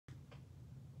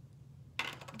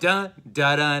Dun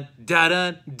da dun da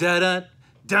dun da dun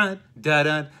dun da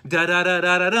dun da da da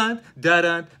da da dun da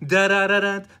dun da da da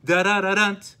dun da da da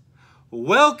dun.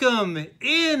 Welcome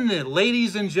in,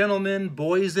 ladies and gentlemen,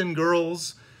 boys and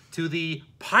girls, to the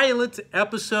pilot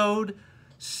episode,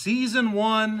 Season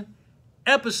 1,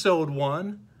 Episode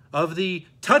 1 of the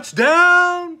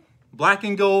Touchdown Black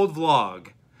and Gold vlog.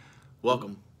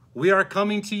 Welcome. We are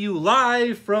coming to you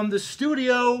live from the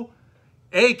studio,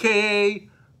 aka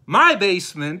my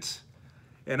basement,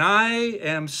 and I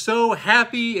am so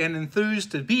happy and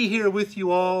enthused to be here with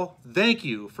you all. Thank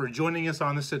you for joining us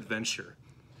on this adventure.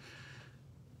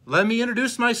 Let me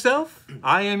introduce myself.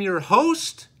 I am your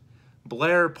host,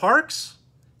 Blair Parks,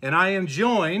 and I am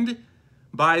joined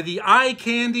by the eye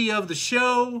candy of the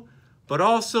show, but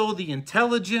also the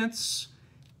intelligence.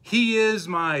 He is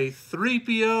my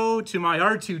 3PO to my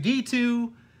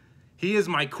R2-D2. He is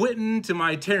my Quentin to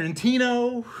my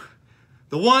Tarantino.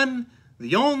 The one,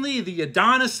 the only, the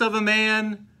Adonis of a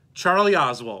man, Charlie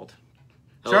Oswald.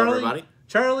 Hello, Charlie, everybody.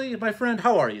 Charlie, my friend,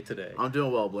 how are you today? I'm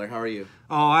doing well, Blair. How are you?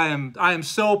 Oh, I am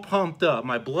so pumped up.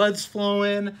 My blood's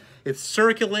flowing. It's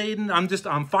circulating. I'm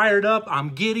fired up.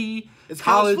 I'm giddy. It's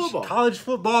college football. College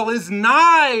football is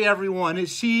nigh, everyone.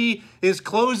 She is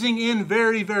closing in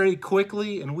very, very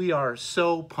quickly, and we are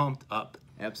so pumped up.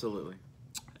 Absolutely.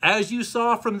 As you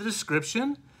saw from the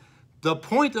description, the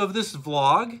point of this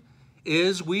vlog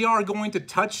is we are going to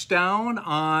touch down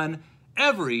on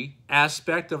every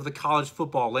aspect of the college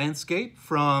football landscape,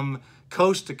 from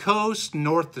coast to coast,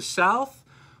 north to south,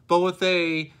 but with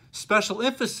a special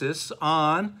emphasis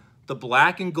on the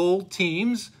black and gold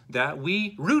teams that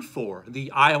we root for,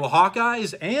 the Iowa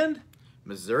Hawkeyes and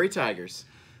Missouri Tigers.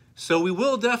 So we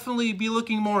will definitely be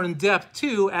looking more in depth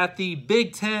too at the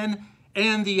Big Ten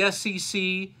and the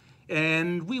SEC,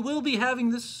 and we will be having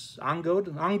this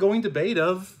ongoing debate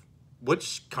of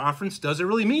which conference does it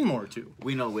really mean more to.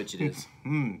 We know which it is.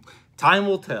 Time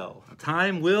will tell.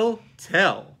 Time will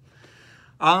tell.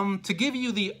 To give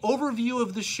you the overview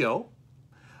of the show,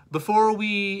 before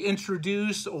we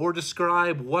introduce or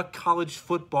describe what college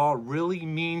football really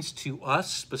means to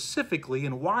us specifically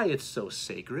and why it's so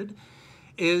sacred,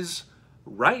 is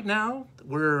right now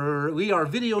we are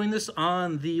videoing this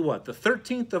on the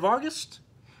 13th of August.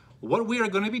 What we are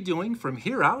going to be doing from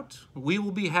here out, we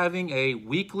will be having a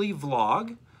weekly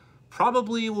vlog.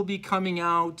 Probably will be coming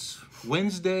out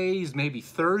Wednesdays, maybe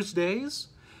Thursdays.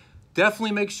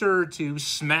 Definitely make sure to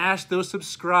smash those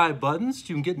subscribe buttons.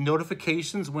 You can get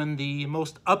notifications when the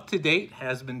most up-to-date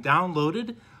has been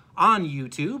downloaded on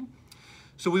YouTube.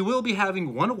 So we will be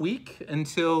having one a week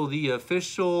until the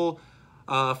official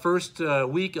first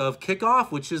week of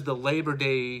kickoff, which is the Labor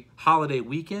Day holiday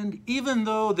weekend. Even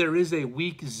though there is a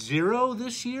week 0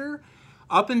 this year,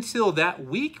 up until that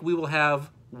week, we will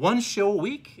have one show a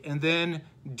week. And then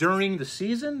during the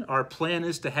season, our plan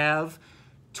is to have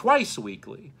twice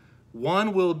weekly.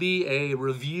 One will be a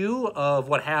review of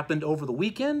what happened over the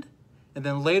weekend. And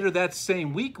then later that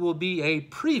same week will be a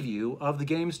preview of the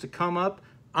games to come up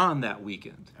on that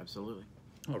weekend. Absolutely.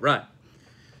 All right.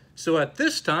 So at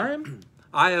this time,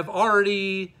 I have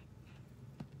already,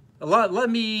 let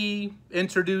me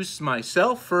introduce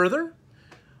myself further.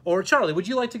 Or Charlie, would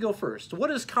you like to go first? What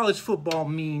does college football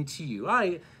mean to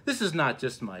you? This is not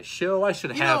just my show. I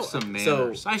should have some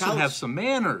manners. I should have some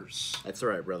manners. That's all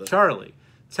right, brother. Charlie,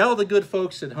 tell the good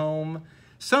folks at home.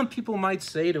 Some people might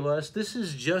say to us, this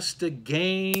is just a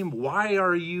game. Why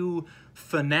are you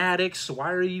fanatics?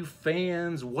 Why are you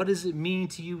fans? What does it mean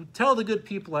to you? Tell the good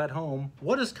people at home,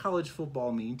 what does college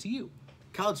football mean to you?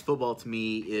 College football to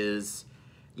me is,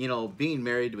 being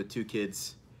married with 2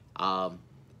 kids.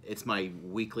 It's my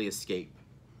weekly escape.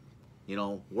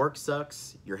 Work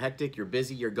sucks. You're hectic. You're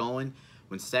busy. You're going.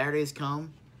 When Saturdays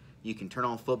come, you can turn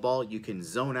on football. You can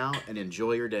zone out and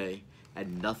enjoy your day.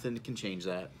 And nothing can change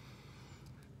that.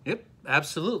 Yep,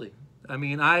 absolutely. I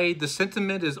mean, the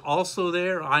sentiment is also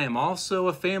there. I am also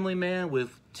a family man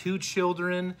with 2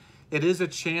 children. It is a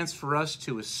chance for us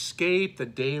to escape the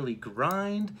daily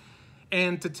grind.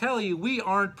 And to tell you, we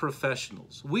aren't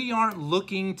professionals. We aren't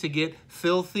looking to get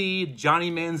filthy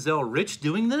Johnny Manziel rich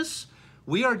doing this.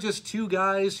 We are just 2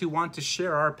 guys who want to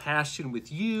share our passion with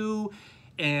you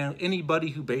and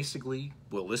anybody who basically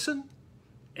will listen.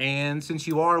 And since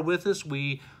you are with us,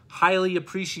 we highly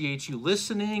appreciate you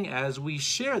listening as we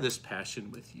share this passion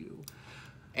with you.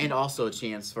 And also a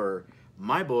chance for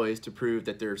my boys to prove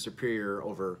that they're superior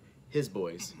over his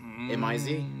boys.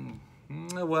 M-I-Z.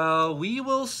 Well, we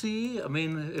will see. I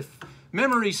mean, if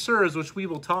memory serves, which we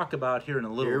will talk about here in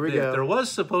a little bit, there was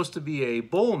supposed to be a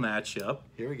bowl matchup.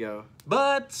 Here we go.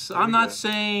 But I'm not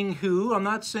saying who. I'm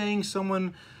not saying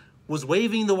someone was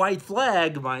waving the white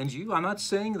flag, mind you. I'm not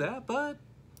saying that, but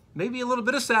maybe a little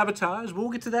bit of sabotage. We'll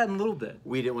get to that in a little bit.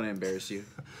 We didn't want to embarrass you.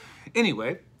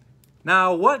 Anyway,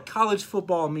 now what college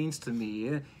football means to me,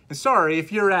 and sorry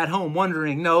if you're at home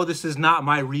wondering, no, this is not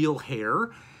my real hair.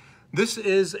 This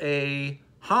is a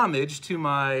homage to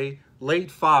my late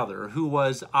father, who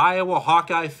was Iowa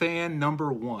Hawkeye fan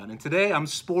 #1. And today I'm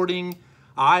sporting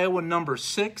Iowa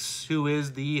 #6, who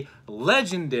is the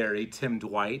legendary Tim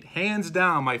Dwight, hands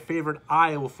down my favorite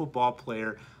Iowa football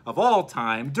player of all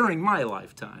time during my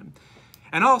lifetime.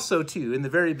 And also, too, in the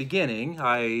very beginning,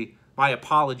 my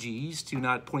apologies to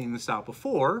not pointing this out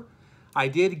before, I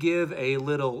did give a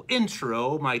little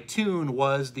intro. My tune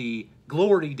was the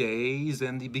glory days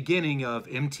and the beginning of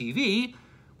MTV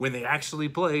when they actually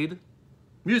played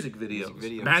music videos.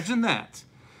 Imagine that.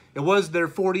 It was their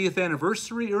 40th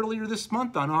anniversary earlier this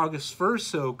month on August 1st,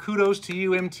 so kudos to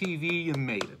you, MTV, you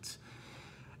made it.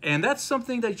 And that's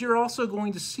something that you're also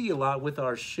going to see a lot with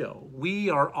our show. We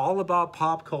are all about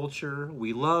pop culture.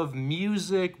 We love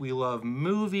music. We love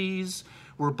movies.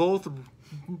 We're both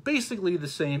basically the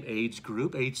same age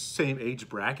group, same age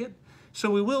bracket. So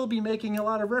we will be making a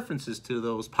lot of references to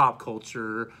those pop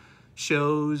culture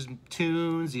shows,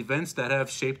 tunes, events that have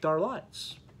shaped our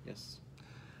lives. Yes.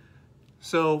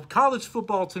 So college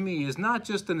football to me is not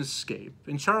just an escape.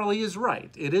 And Charlie is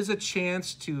right. It is a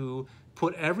chance to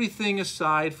put everything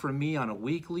aside for me on a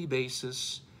weekly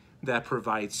basis that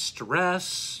provides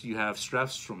stress. You have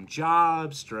stress from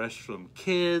jobs, stress from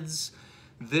kids,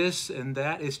 this and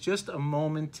that. It's just a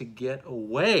moment to get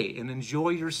away and enjoy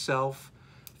yourself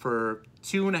for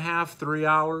 2.5, 3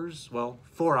 hours. Well,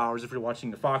 4 hours if you're watching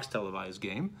the Fox televised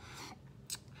game.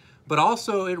 But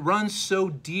also it runs so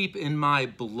deep in my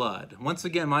blood. Once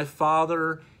again, my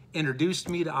father introduced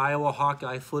me to Iowa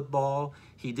Hawkeye football.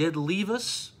 He did leave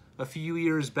us a few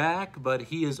years back, but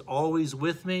he is always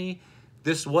with me.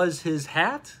 This was his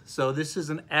hat, so this is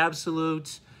an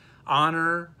absolute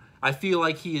honor. I feel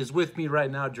like he is with me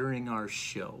right now during our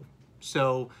show.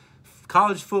 So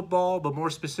college football, but more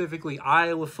specifically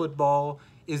Iowa football,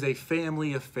 is a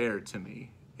family affair to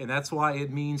me. And that's why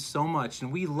it means so much.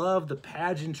 And we love the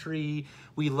pageantry.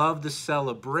 We love the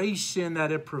celebration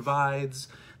that it provides,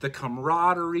 the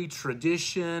camaraderie,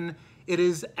 tradition. It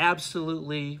is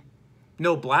absolutely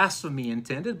no blasphemy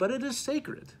intended, but it is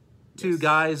sacred to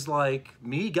guys like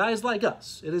me, guys like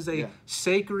us. It is a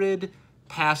sacred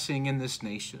passing in this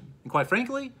nation. And quite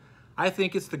frankly, I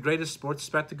think it's the greatest sports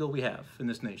spectacle we have in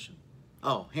this nation.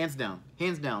 Oh, hands down.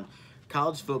 Hands down.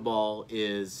 College football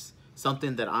is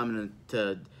something that I'm going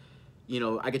to,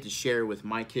 I get to share with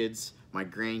my kids, my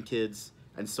grandkids,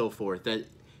 and so forth. That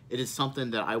it is something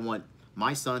that I want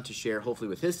my son to share, hopefully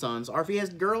with his sons, or if he has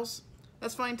girls,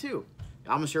 that's fine too.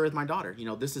 I'm going to share with my daughter.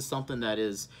 This is something that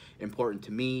is important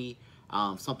to me,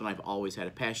 something I've always had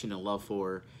a passion and love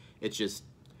for. It's just,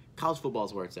 college football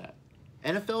is where it's at.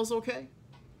 NFL is okay.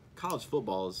 College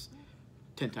football is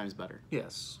 10 times better.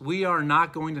 Yes, we are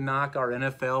not going to knock our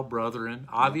NFL brethren.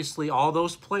 Obviously, all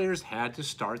those players had to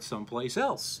start someplace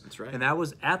else. That's right. And that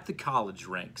was at the college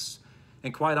ranks.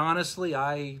 And quite honestly,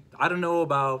 I don't know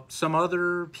about some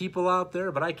other people out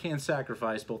there, but I can't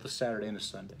sacrifice both a Saturday and a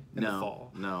Sunday in the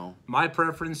fall. No. My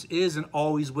preference is and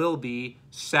always will be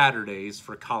Saturdays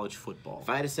for college football. If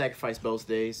I had to sacrifice both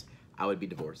days, I would be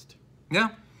divorced. Yeah.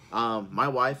 My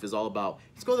wife is all about,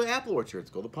 let's go to the apple orchard, let's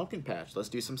go to the pumpkin patch, let's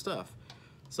do some stuff.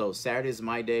 So Saturday's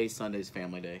my day, Sunday's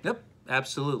family day. Yep,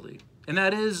 absolutely. And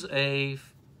that is a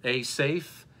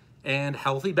safe and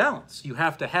healthy balance. You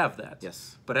have to have that.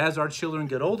 Yes. But as our children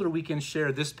get older, we can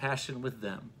share this passion with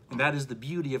them. And that is the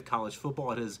beauty of college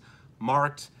football. It has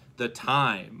marked the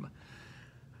time.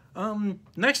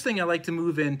 Next thing I like to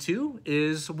move into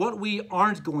is what we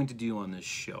aren't going to do on this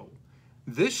show.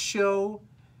 This show,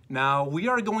 now we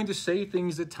are going to say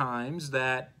things at times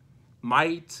that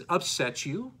might upset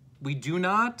you. We do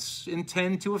not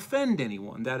intend to offend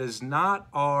anyone. That is not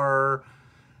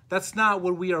that's not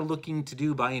what we are looking to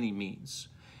do by any means.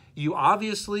 You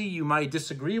might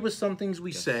disagree with some things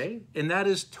we say, and that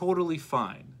is totally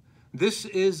fine. This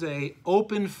is an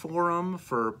open forum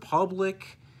for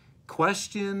public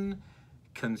question,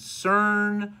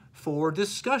 concern, for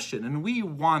discussion, and we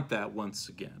want that once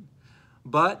again.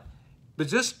 But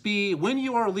just when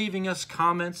you are leaving us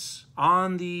comments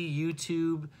on the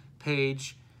YouTube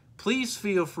page, please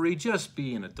feel free, just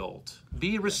be an adult.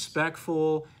 Be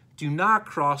respectful. Do not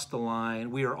cross the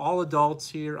line. We are all adults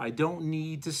here. I don't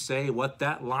need to say what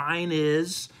that line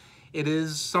is. It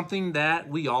is something that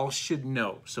we all should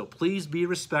know. So please be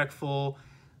respectful.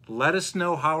 Let us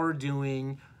know how we're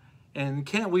doing. And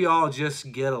can't we all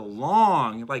just get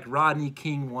along? Like Rodney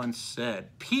King once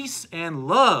said, peace and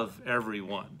love,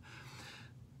 everyone.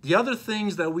 The other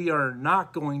things that we are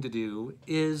not going to do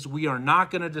is we are not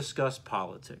going to discuss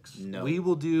politics. No. We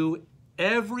will do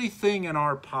everything in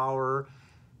our power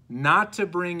not to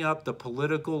bring up the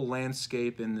political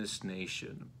landscape in this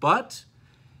nation. But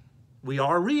we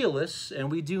are realists, and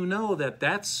we do know that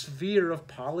that sphere of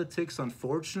politics,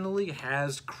 unfortunately,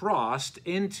 has crossed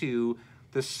into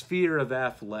the sphere of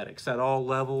athletics at all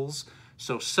levels.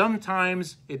 So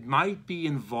sometimes it might be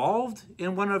involved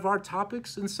in one of our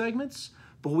topics and segments,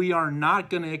 but we are not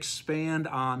going to expand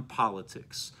on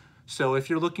politics. So if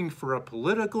you're looking for a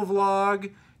political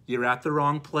vlog, you're at the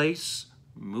wrong place.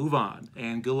 Move on,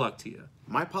 and good luck to you.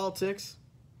 My politics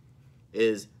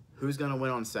is who's going to win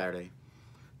on Saturday.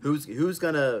 Who's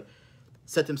going to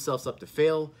set themselves up to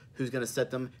fail? Who's going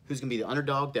to be the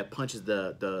underdog that punches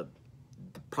the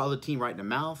probably the team right in the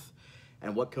mouth?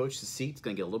 And what coach's seat's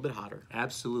going to get a little bit hotter?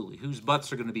 Absolutely. Whose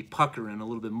butts are going to be puckering a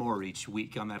little bit more each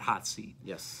week on that hot seat?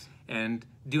 Yes. And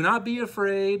do not be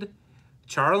afraid.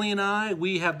 Charlie and I,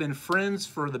 we have been friends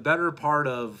for the better part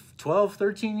of 12,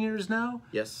 13 years now.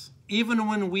 Yes. Even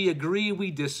when we agree,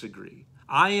 we disagree.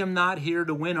 I am not here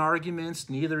to win arguments,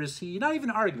 neither is he. Not even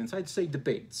arguments, I'd say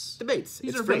debates. Debates.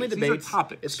 These It's are friendly debates. debates. These are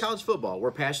topics. It's college football.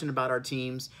 We're passionate about our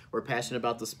teams. We're passionate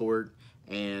about the sport.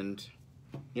 And,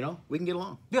 we can get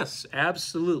along. Yes,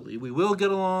 absolutely. We will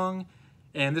get along.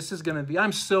 And this is going to be,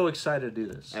 I'm so excited to do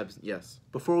this. Yes.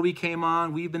 Before we came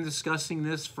on, we've been discussing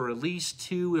this for at least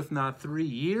 2, if not 3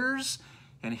 years.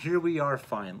 And here we are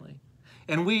finally.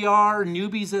 And we are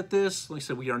newbies at this. Like I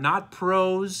said, we are not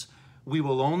pros. We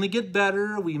will only get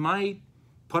better. We might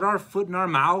put our foot in our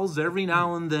mouths every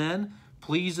now and then.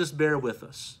 Please just bear with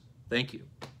us. Thank you.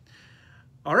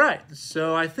 All right.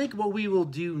 So I think what we will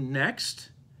do next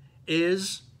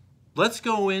is let's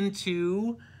go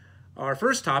into our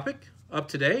first topic up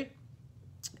today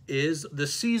is the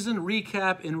season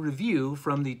recap and review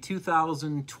from the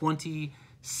 2020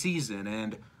 season.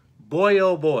 And boy,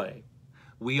 oh boy,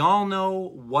 we all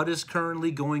know what is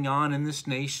currently going on in this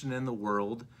nation and the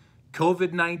world.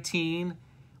 COVID-19,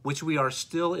 which we are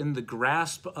still in the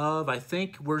grasp of. I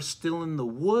think we're still in the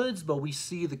woods, but we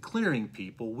see the clearing,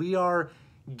 people. We are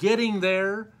getting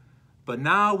there, but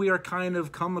now we are kind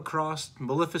of come across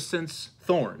Maleficent's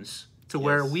thorns to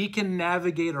where we can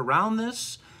navigate around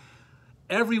this.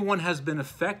 Everyone has been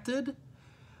affected.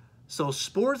 So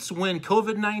sports, when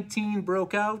COVID-19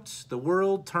 broke out, the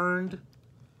world turned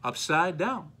upside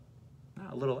down.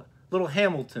 A little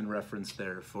Hamilton reference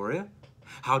there for you.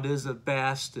 How does a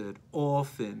bastard,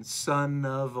 orphan, son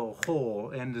of a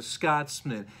whore, and a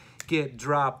Scotsman get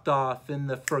dropped off in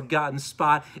the forgotten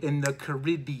spot in the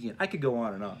Caribbean? I could go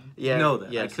on and on. Yeah, You know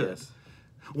that. yes, I could. yes.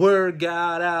 Word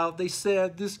got out. They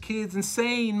said, this kid's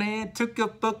insane, man. Took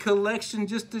up a collection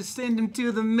just to send him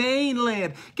to the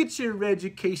mainland. Get your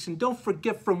education. Don't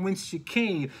forget from whence you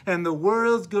came. And the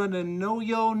world's gonna know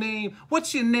your name.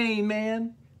 What's your name,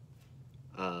 man?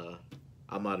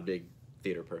 I'm not a big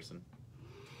theater person.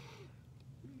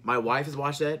 My wife has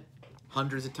watched that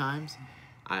hundreds of times.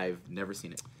 I've never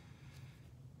seen it.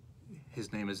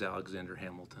 His name is Alexander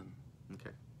Hamilton. Okay.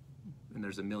 And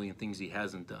there's a million things he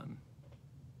hasn't done.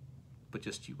 But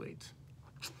just you wait.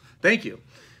 Thank you.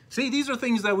 See, these are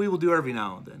things that we will do every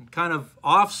now and then. Kind of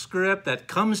off script that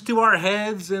comes to our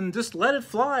heads and just let it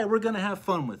fly. We're going to have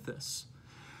fun with this.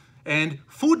 And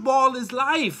football is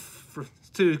life,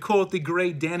 to quote the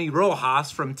great Danny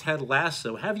Rojas from Ted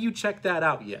Lasso. Have you checked that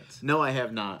out yet? No, I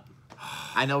have not.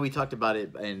 I know we talked about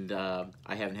it, and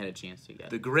I haven't had a chance to yet.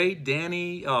 The great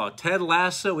Ted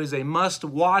Lasso is a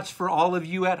must-watch for all of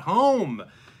you at home.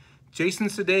 Jason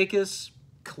Sudeikis,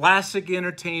 classic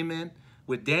entertainment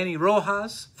with Danny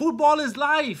Rojas. Football is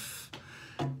life.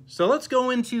 So let's go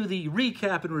into the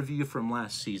recap and review from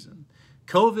last season.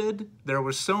 COVID, there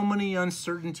were so many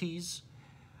uncertainties.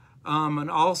 And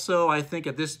also, I think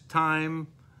at this time,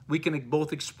 we can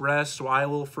both express, so I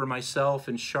will for myself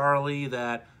and Charlie,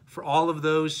 that for all of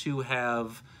those who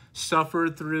have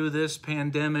suffered through this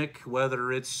pandemic,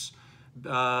 whether it's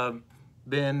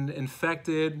been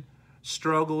infected,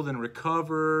 struggled and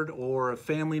recovered, or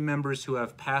family members who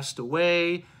have passed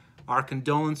away, our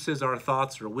condolences, our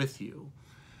thoughts are with you.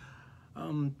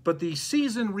 But the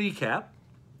season recap,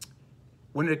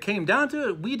 when it came down to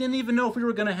it, we didn't even know if we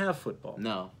were going to have football.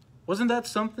 No. Wasn't that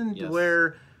something Yes.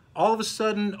 where all of a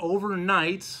sudden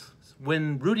overnight,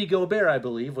 when Rudy Gobert, I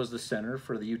believe, was the center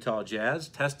for the Utah Jazz,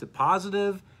 tested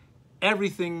positive,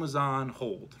 everything was on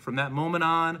hold. From that moment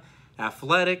on,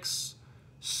 athletics,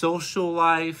 social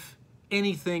life,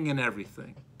 anything and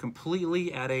everything,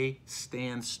 completely at a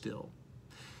standstill.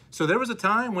 So there was a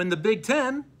time when the Big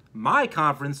Ten, my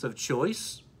conference of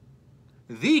choice,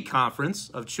 the conference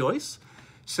of choice,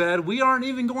 said we aren't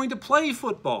even going to play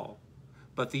football.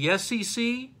 But the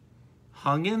SEC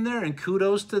hung in there, and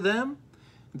kudos to them.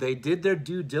 They did their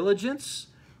due diligence.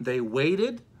 They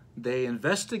waited. They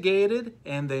investigated,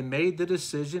 and they made the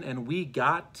decision, and we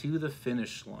got to the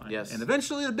finish line. Yes. And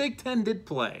eventually the Big Ten did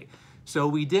play. So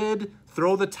we did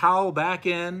throw the towel back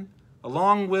in,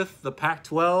 along with the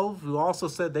Pac-12, who also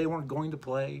said they weren't going to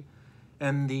play,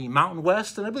 and the Mountain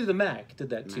West, and I believe the MAC did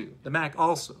that too. The MAC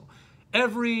also.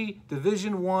 Every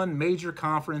Division I major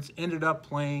conference ended up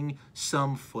playing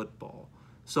some football.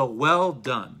 So well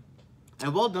done.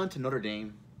 And well done to Notre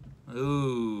Dame.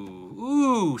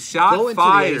 Ooh, shot Go into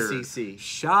fired. the ACC.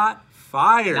 Shot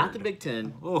fired. Not the Big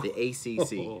Ten, Oh. the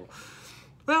ACC. Oh.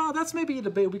 Well, that's maybe a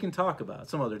debate we can talk about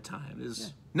some other time.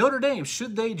 Is Notre Dame,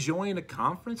 should they join a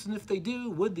conference? And if they do,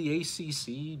 would the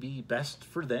ACC be best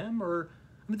for them? Or,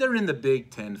 I mean, they're in the Big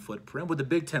Ten footprint. Would the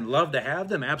Big Ten love to have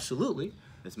them? Absolutely.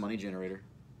 It's money generator.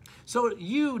 So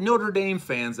you Notre Dame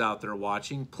fans out there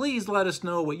watching, please let us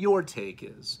know what your take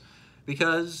is.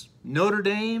 Because Notre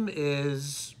Dame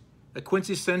is a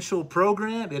quintessential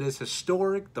program. It is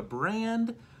historic, the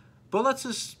brand. But let's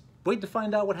just wait to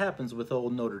find out what happens with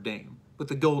old Notre Dame, with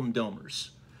the Golden Domers.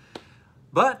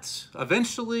 But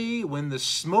eventually, when the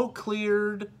smoke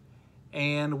cleared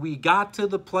and we got to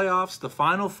the playoffs, the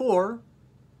Final Four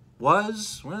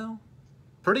was, well,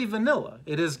 pretty vanilla.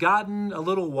 It has gotten a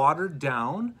little watered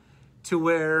down to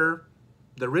where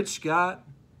the rich got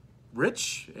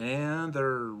rich and the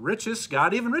richest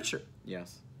got even richer.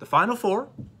 Yes. The Final Four,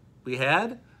 we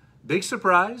had, big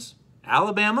surprise,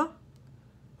 Alabama,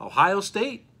 Ohio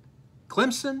State,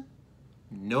 Clemson,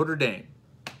 Notre Dame.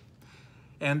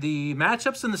 And the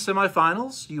matchups in the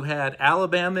semifinals, you had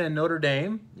Alabama and Notre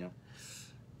Dame. Yeah.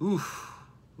 Oof.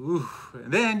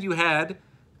 And then you had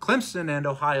Clemson and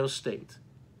Ohio State.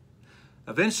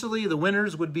 Eventually, the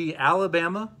winners would be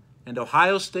Alabama and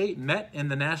Ohio State met in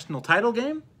the national title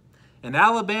game, and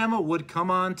Alabama would come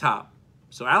on top.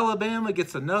 So Alabama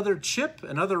gets another chip,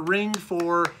 another ring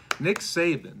for Nick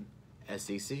Saban.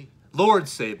 SEC. Lord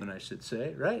Saban, I should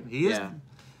say, right? He is. Yeah.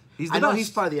 He's the I know best. he's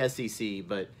part of the SEC,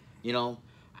 but you know,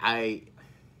 I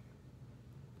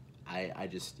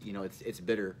just, you know, it's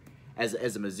bitter as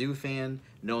a Mizzou fan,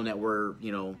 knowing that we're,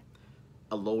 you know,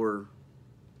 a lower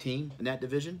team in that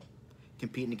division,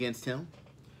 competing against him.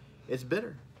 It's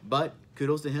bitter, but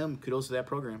kudos to him. Kudos to that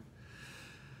program.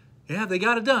 Yeah, they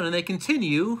got it done, and they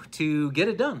continue to get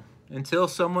it done until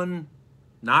someone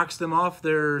knocks them off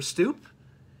their stoop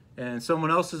and someone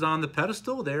else is on the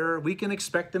pedestal. There, we can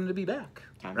expect them to be back,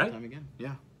 Time right? and time again.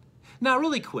 Yeah. Now,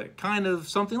 really quick, kind of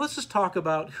something. Let's just talk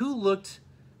about who looked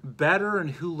better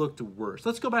and who looked worse.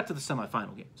 Let's go back to the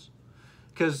semifinal games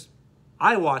because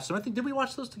I watched them. I think, did we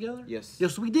watch those together? Yes.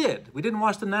 Yes, we did. We didn't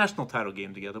watch the national title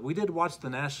game together. We did watch the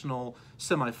national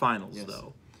semifinals, Yes.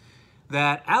 though.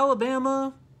 That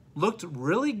Alabama looked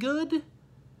really good.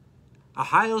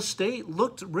 Ohio State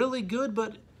looked really good,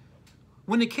 but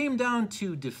when it came down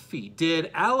to defeat,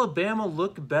 did Alabama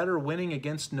look better winning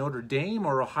against Notre Dame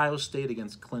or Ohio State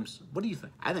against Clemson? What do you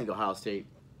think? I think Ohio State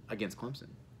against Clemson.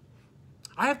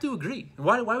 I have to agree.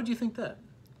 Why would you think that?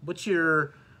 What's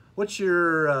your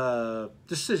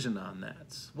decision on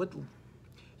that? What?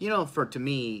 You know, to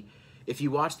me, if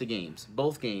you watch the games,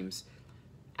 both games,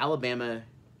 Alabama,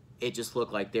 it just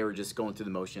looked like they were just going through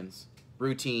the motions. A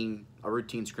routine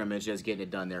scrimmage, just getting it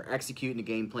done there. Executing the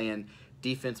game plan.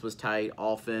 Defense was tight.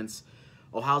 Offense.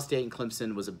 Ohio State and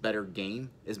Clemson was a better game.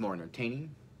 Is more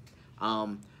entertaining.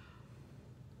 I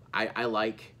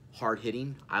like hard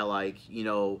hitting. I like, you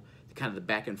know, kind of the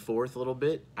back and forth a little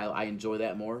bit. I enjoy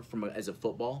that more as a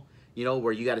football. You know,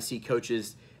 where you got to see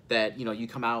coaches that, you know, you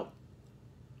come out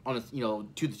on a, you know,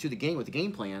 to the game with the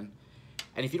game plan,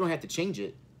 and if you don't have to change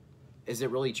it, is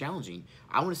it really challenging?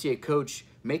 I want to see a coach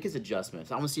make his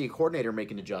adjustments. I want to see a coordinator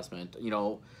make an adjustment, you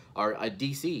know, or a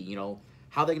DC, you know,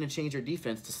 how they're going to change their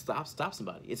defense to stop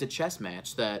somebody. It's a chess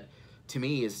match that to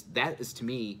me is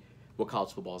what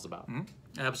college football is about.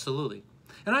 Mm-hmm. Absolutely.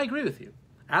 And I agree with you.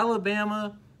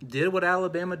 Alabama did what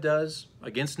Alabama does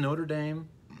against Notre Dame,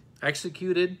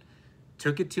 executed,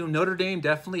 took it to them. Notre Dame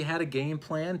definitely had a game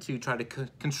plan to try to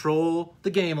control the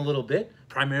game a little bit,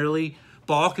 primarily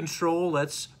ball control.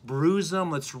 Let's bruise them.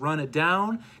 Let's run it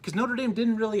down. Because Notre Dame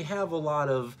didn't really have a lot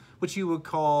of what you would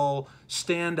call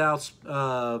standouts,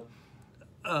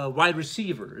 wide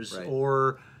receivers Right.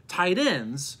 or tight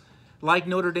ends like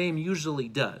Notre Dame usually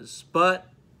does. But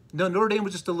no, Notre Dame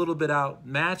was just a little bit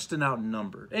outmatched and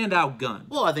outnumbered and outgunned.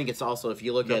 Well, I think it's also, if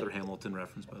you look Another at Hamilton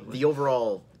reference, by the way. the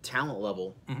overall talent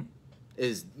level,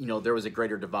 there was a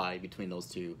greater divide between those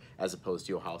two as opposed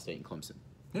to Ohio State and Clemson.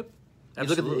 Yep.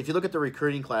 If you look at the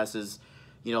recruiting classes,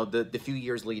 the few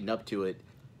years leading up to it,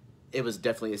 it was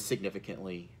definitely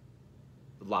significantly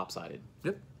lopsided.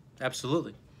 Yep,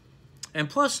 absolutely. And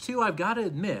plus, too, I've got to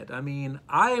admit, I mean,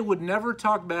 I would never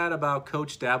talk bad about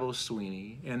Coach Dabo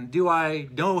Swinney. And do I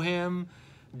know him?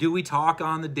 Do we talk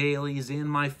on the dailies in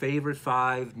my favorite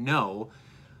five? No.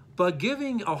 But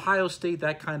giving Ohio State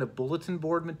that kind of bulletin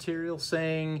board material,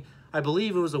 saying, I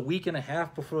believe it was a week and a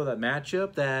half before that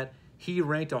matchup, that he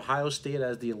ranked Ohio State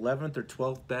as the 11th or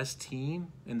 12th best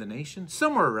team in the nation,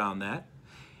 somewhere around that.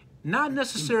 Not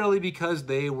necessarily because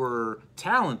they were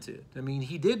talented. I mean,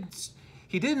 he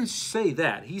didn't say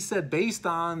that. He said based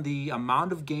on the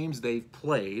amount of games they've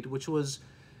played, which was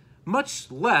much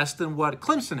less than what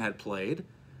Clemson had played,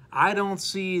 I don't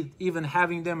see even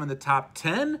having them in the top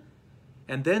 10,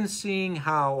 and then seeing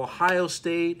how Ohio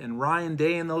State and Ryan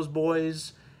Day and those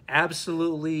boys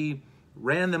absolutely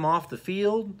ran them off the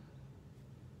field.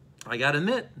 I got to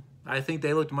admit, I think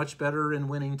they looked much better in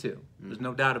winning too. There's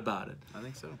no doubt about it. I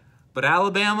think so. But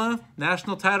Alabama,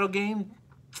 national title game,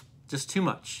 just too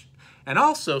much. And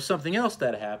also, something else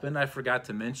that happened, I forgot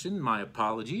to mention, my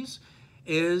apologies,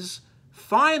 is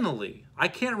finally, I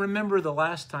can't remember the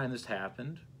last time this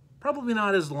happened, probably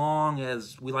not as long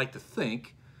as we like to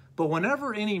think, but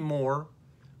whenever anymore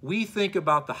we think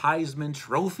about the Heisman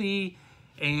Trophy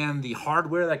and the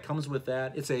hardware that comes with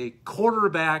that, it's a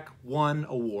quarterback won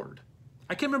award.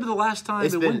 I can't remember the last time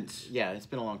went. Yeah, it's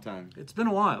been a long time. It's been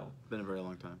a while. It's been a very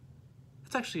long time.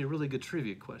 It's actually a really good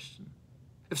trivia question.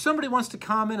 If somebody wants to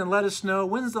comment and let us know,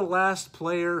 when's the last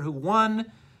player who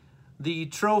won the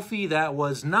trophy that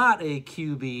was not a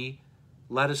QB,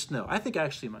 let us know. I think I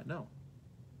actually might know.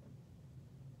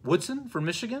 Woodson from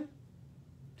Michigan?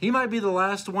 He might be the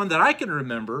last one that I can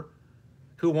remember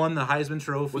who won the Heisman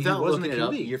Trophy. Without who wasn't looking a it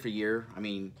up QB. year for year, I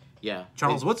mean, yeah.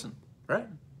 Charles Woodson, right?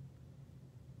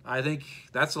 I think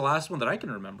that's the last one that I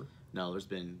can remember. No,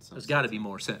 there's got to be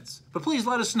more since. But please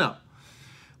let us know.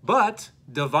 But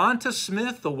Devonta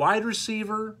Smith, the wide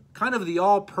receiver, kind of the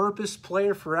all-purpose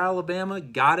player for Alabama,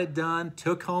 got it done,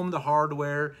 took home the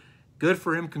hardware. Good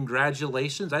for him.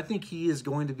 Congratulations. I think he is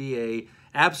going to be an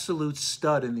absolute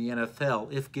stud in the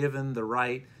NFL if given the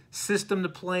right system to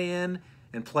play in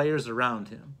and players around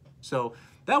him. So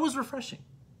that was refreshing.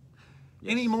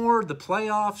 Yes. Anymore, the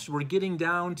playoffs, we're getting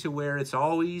down to where it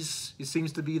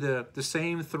seems to be the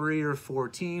same 3 or 4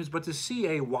 teams, but to see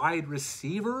a wide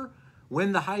receiver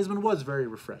win the Heisman was very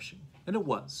refreshing. And it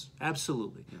was,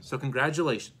 absolutely. Yes. So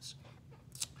congratulations.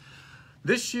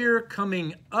 This year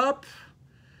coming up,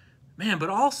 man, but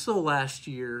also last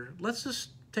year, let's just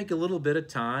take a little bit of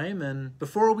time. And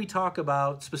before we talk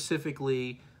about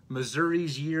specifically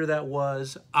Missouri's year that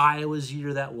was, Iowa's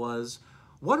year that was,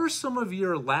 what are some of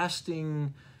your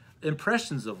lasting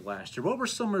impressions of last year? What were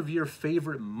some of your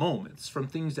favorite moments from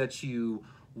things that you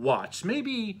watched?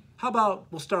 Maybe, how about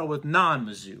we'll start with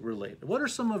non-Mizzou related. What are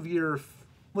some of your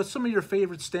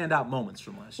favorite standout moments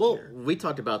from last year? Well, we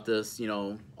talked about this,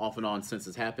 off and on since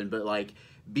it's happened, but like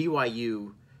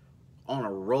BYU on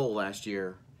a roll last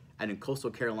year, and in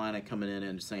Coastal Carolina coming in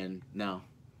and saying no.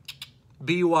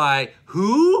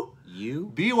 Who?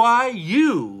 You?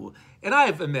 BYU. And I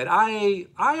admit, I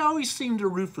always seem to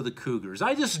root for the Cougars.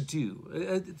 I just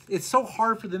do. It's so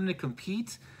hard for them to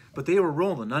compete, but they were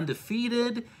rolling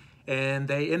undefeated, and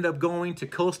they end up going to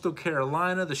Coastal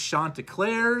Carolina, the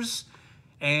Chanticleers,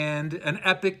 and an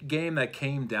epic game that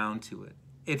came down to it.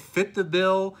 It fit the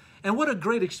bill, and what a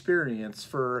great experience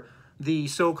for the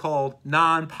so-called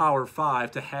non-Power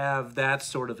 5 to have that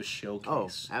sort of a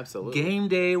showcase. Oh, absolutely. Game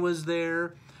day was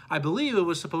there. I believe it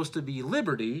was supposed to be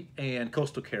Liberty and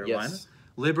Coastal Carolina. Yes.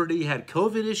 Liberty had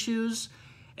COVID issues,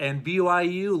 and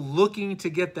BYU looking to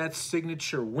get that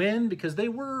signature win because they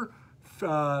were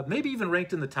maybe even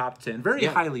ranked in the top 10, very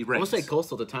highly ranked. I would say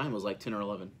Coastal at the time was like 10 or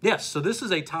 11. Yes, so this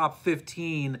is a top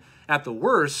 15 at the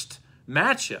worst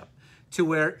matchup to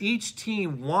where each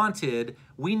team wanted,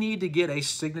 we need to get a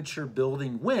signature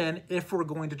building win if we're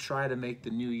going to try to make the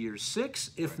New Year's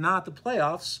 6, if not the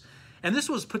playoffs. And this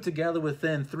was put together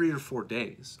within 3 or 4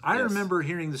 days. I remember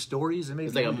hearing the stories. And maybe it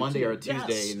was like a Monday or a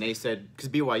Tuesday, and they said, because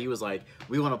BYU was like,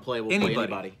 we want to play, we'll play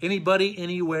anybody. Anybody,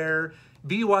 anywhere.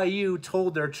 BYU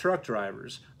told their truck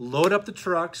drivers, load up the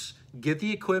trucks, get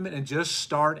the equipment, and just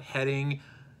start heading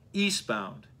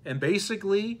eastbound. And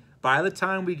basically, by the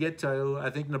time we get to,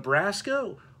 I think,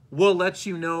 Nebraska, we'll let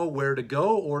you know where to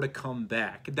go or to come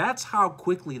back. That's how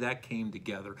quickly that came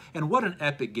together. And what an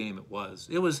epic game it was.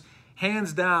 It was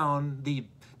hands down,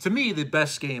 to me, the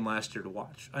best game last year to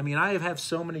watch. I mean, I have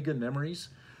so many good memories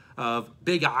of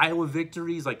big Iowa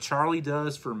victories like Charlie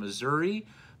does for Missouri,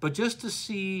 but just to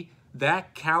see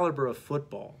that caliber of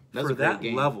football for that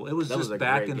level, it was just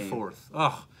back and forth.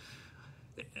 Oh,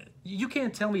 you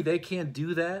can't tell me they can't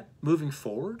do that moving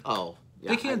forward. Oh,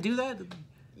 yeah, they can't do that.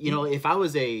 You know, if I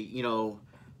was a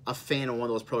fan of one of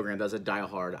those programs as a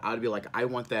diehard, I'd be like, I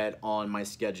want that on my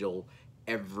schedule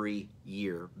every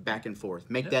year, back and forth.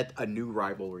 Make that a new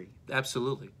rivalry.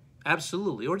 Absolutely.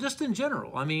 Absolutely. Or just in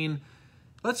general. I mean,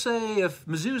 let's say if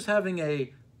Mizzou's having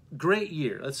a great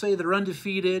year, let's say they're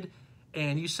undefeated,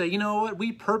 and you say, you know what,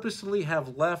 we purposely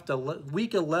have left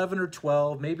week 11 or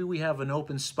 12, maybe we have an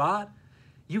open spot.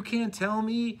 You can't tell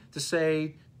me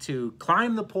to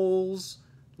climb the polls.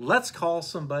 Let's call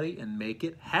somebody and make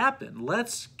it happen.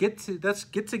 Let's get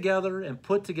together and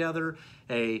put together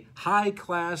a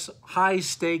high-class,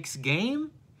 high-stakes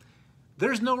game.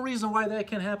 There's no reason why that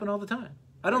can't happen all the time.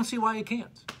 I don't see why it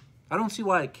can't. I don't see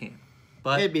why it can't.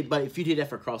 But if you did that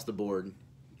for across the board,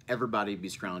 everybody would be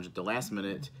scrounged at the last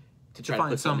minute to try to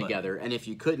put something together. And if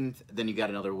you couldn't, then you got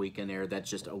another week in there. That's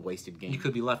just a wasted game. You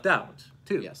could be left out,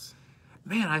 too. Yes.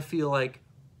 Man, I feel like,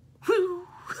 whoo,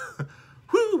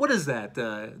 whoo, what is that?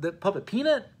 That puppet,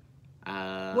 Peanut?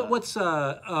 What's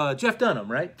Jeff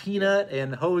Dunham, right? Peanut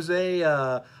and Jose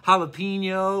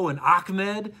Jalapeno and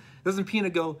Ahmed. Doesn't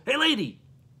Peanut go, hey, lady,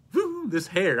 woo, this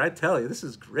hair, I tell you, this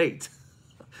is great.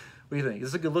 What do you think?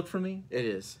 Is this a good look for me? It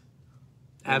is.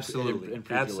 Absolutely.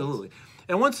 Absolutely.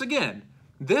 And once again,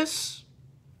 this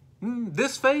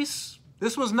face,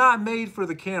 this was not made for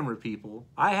the camera, people.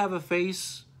 I have a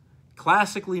face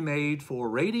classically made for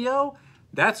radio.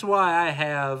 That's why I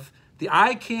have the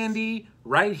eye candy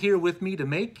right here with me to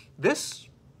make this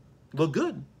look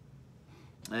good.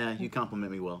 You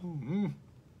compliment me well. Mm-hmm.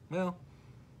 Well,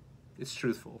 it's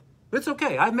truthful. It's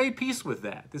okay. I've made peace with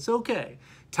that. It's okay.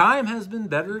 Time has been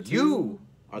better to... You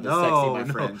are the sexy, my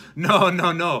friend.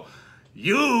 No.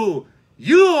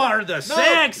 You are the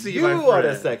sexy, my friend. You are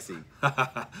the sexy.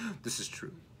 This is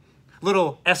true.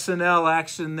 Little SNL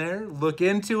action there. Look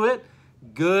into it.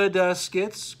 Good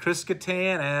skits. Chris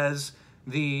Kattan as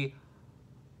the...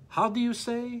 How do you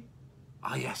say?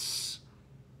 Ah, yes.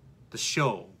 The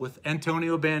Show with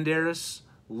Antonio Banderas.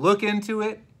 Look into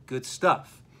it. Good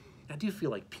stuff. I do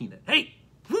feel like Peanut. Hey!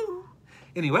 Woo!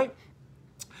 Anyway.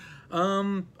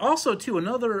 Also,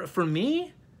 too, for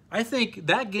me, I think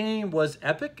that game was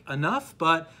epic enough,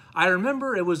 but I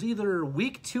remember it was either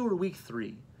week 2 or week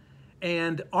 3.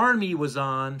 And Army was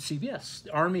on CBS.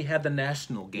 Army had the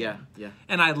national game. Yeah.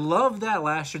 And I loved that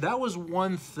last year. That was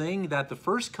one thing that the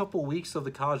first couple weeks of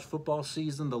the college football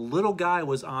season, the little guy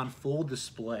was on full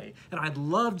display. And I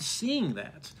loved seeing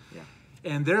that. Yeah.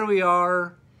 And there we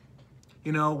are,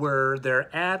 where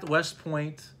they're at West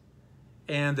Point,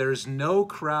 and there's no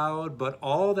crowd, but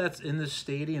all that's in the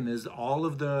stadium is all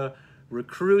of the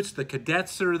recruits. The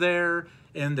cadets are there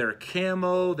in their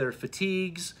camo, their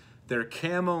fatigues, their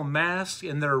camo masks,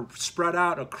 and they're spread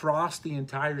out across the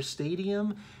entire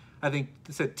stadium. I think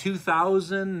it said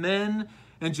 2,000 men,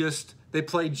 and they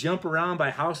played Jump Around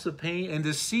by House of Pain. And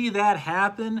to see that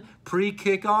happen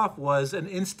pre-kickoff was an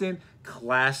instant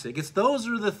classic. Those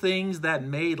are the things that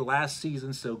made last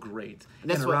season so great.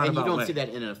 And that's why, and you don't see that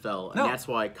in NFL. And that's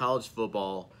why college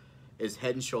football is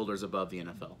head and shoulders above the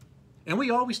NFL. And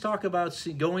we always talk about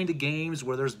going to games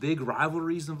where there's big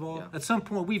rivalries involved. Yeah. At some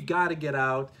point, we've got to get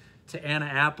out to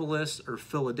Annapolis or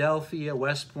Philadelphia,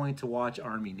 West Point to watch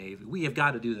Army-Navy. We have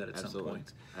got to do that at some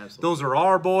point. Absolutely. Those are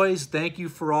our boys. Thank you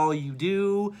for all you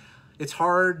do. It's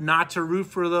hard not to root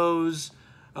for those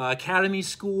academy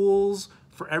schools,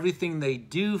 for everything they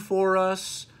do for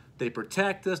us. They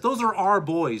protect us. Those are our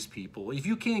boys, people. If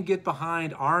you can't get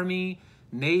behind Army,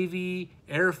 Navy,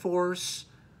 Air Force,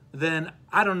 then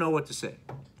I don't know what to say.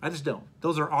 I just don't.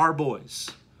 Those are our boys.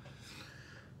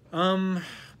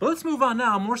 But let's move on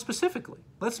now, more specifically.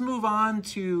 Let's move on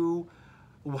to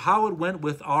how it went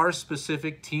with our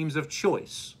specific teams of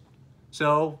choice.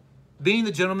 So, being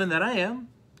the gentleman that I am,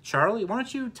 Charlie, why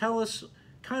don't you tell us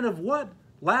kind of what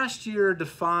last year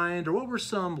defined, or what were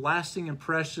some lasting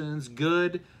impressions,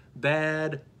 good,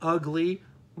 bad, ugly,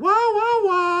 wah, wah,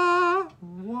 wah,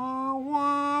 wah,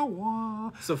 wah, wah,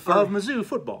 of Mizzou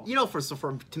football.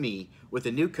 To me, with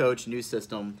a new coach, new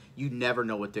system, you never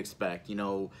know what to expect.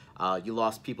 You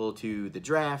lost people to the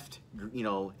draft,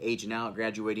 aging out,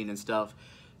 graduating and stuff.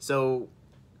 So,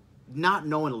 not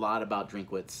knowing a lot about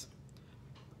Drinkwitz.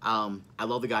 I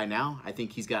love the guy now. I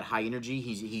think he's got high energy.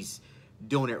 He's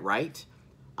doing it right.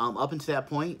 Up until that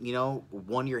point,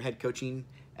 1 year head coaching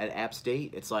at App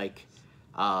State, it's like,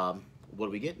 what are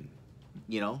we getting?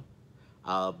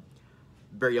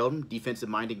 Barry Odom,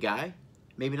 defensive-minded guy,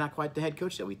 maybe not quite the head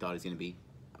coach that we thought he was going to be.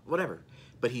 whatever.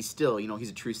 But he's still, he's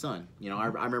a true son. I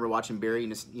remember watching Barry,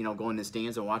 going in the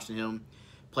stands and watching him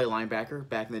play linebacker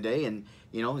back in the day, and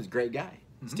he's a great guy,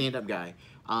 stand-up guy.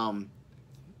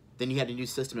 Then you had a new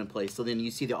system in place, so then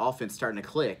you see the offense starting to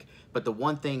click. But the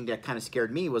one thing that kind of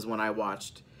scared me was when I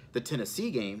watched the Tennessee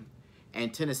game,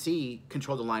 and Tennessee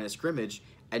controlled the line of scrimmage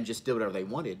and just did whatever they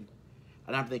wanted.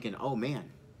 And I'm thinking, oh man,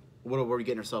 what are we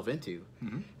getting ourselves into?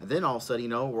 And then all of a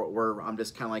sudden, I'm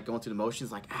just kind of like going through the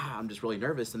motions, like, I'm just really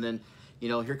nervous. And then,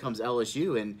 here comes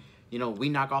LSU, and, we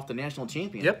knock off the national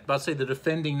champion. Yep, about to say the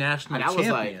defending national champion.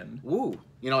 And I was like, woo.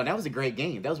 And that was a great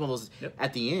game. That was one of those,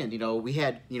 at the end, we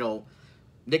had,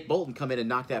 Nick Bolton come in and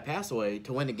knock that pass away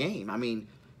to win the game. I mean,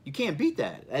 you can't beat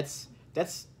that.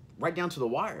 That's right down to the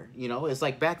wire. It's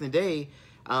like back in the day,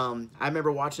 I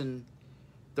remember watching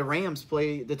the Rams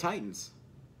play the Titans.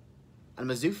 I'm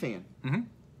a Mizzou fan.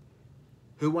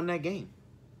 Who won that game?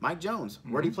 Mike Jones.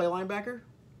 Where did he play linebacker?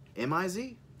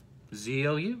 M-I-Z.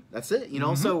 Z-O-U. That's it.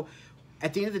 So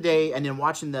at the end of the day, and then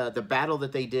watching the battle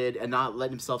that they did and not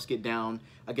letting themselves get down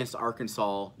against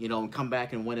Arkansas, and come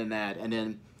back and winning that, and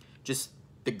then just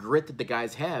the grit that the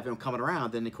guys have and coming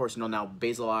around. Then, of course, now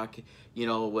Bazelak,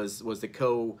 was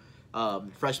the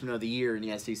freshman of the year in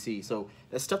the SEC. So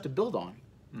that's stuff to build on.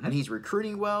 And he's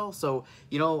recruiting well. So,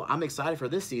 I'm excited for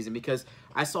this season because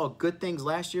I saw good things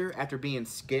last year after being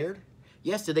scared.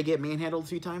 Yes, did they get manhandled a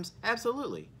few times?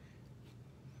 Absolutely.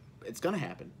 It's going to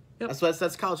happen. Yep.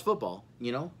 That's college football,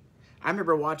 I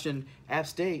remember watching App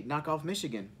State knock off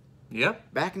Michigan.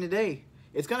 Yep. Back in the day.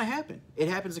 It's going to happen. It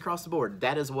happens across the board.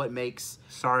 That is what makes...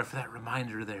 Sorry for that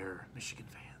reminder there, Michigan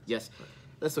fans. Yes.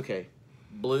 That's okay.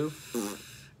 Blue.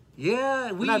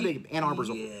 Yeah, not big. Ann Arbor's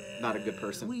not a good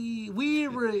person.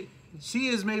 She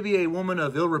is maybe a woman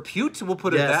of ill repute, we'll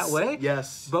put it that way.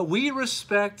 Yes. But we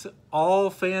respect all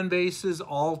fan bases,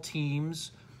 all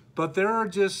teams. But there are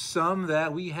just some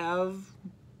that we have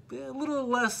a little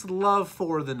less love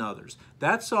for than others.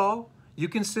 That's all. You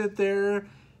can sit there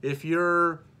if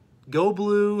you're... Go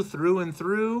Blue through and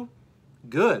through.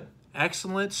 Good.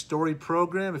 Excellent story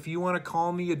program. If you want to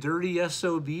call me a dirty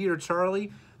SOB or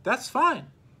Charlie, that's fine.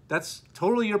 That's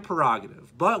totally your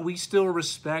prerogative. But we still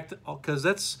respect, because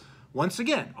that's, once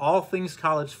again, all things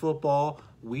college football,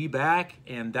 we back,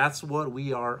 and that's what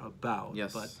we are about.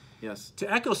 Yes. But yes. To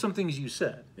echo some things you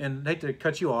said, and I hate to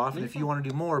cut you off, and if you want to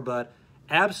do more, but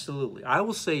absolutely. I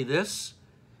will say this,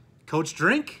 Coach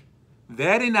Drink,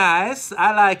 very nice.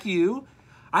 I like you.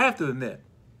 I have to admit,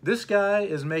 this guy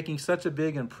is making such a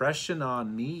big impression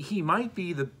on me. He might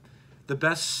be the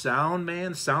best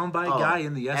soundbite guy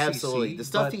in the SEC. Absolutely. The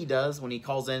stuff he does when he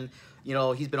calls in,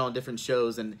 he's been on different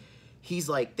shows, and he's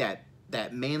like that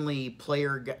manly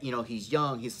player. He's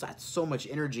young. He's got so much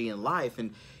energy in life,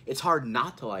 and it's hard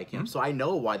not to like him. So I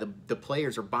know why the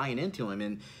players are buying into him.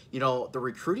 And, the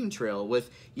recruiting trail with,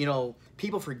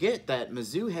 people forget that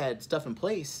Mizzou had stuff in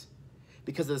place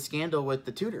because of the scandal with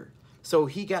the tutor. So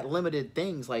he got limited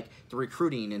things like the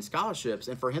recruiting and scholarships,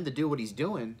 and for him to do what he's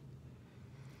doing,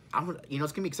 it's going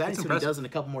to be exciting to see what he does in a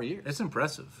couple more years. It's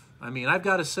impressive. I mean, I've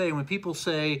got to say, when people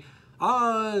say,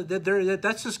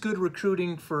 that's just good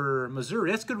recruiting for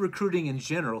Missouri, that's good recruiting in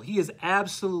general. He is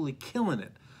absolutely killing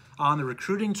it on the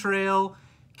recruiting trail.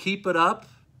 Keep it up.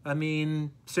 I mean,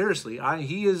 seriously,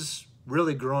 he is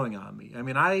really growing on me. I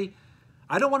mean, I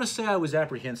don't want to say I was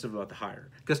apprehensive about the hire,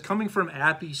 because coming from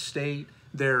Appy State,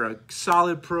 they're a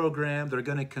solid program. They're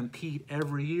going to compete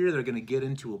every year. They're going to get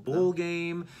into a bowl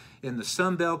game in the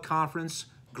Sun Belt Conference.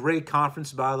 Great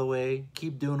conference, by the way.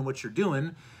 Keep doing what you're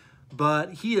doing.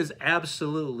 But he is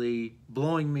absolutely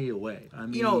blowing me away. I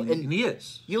mean, and he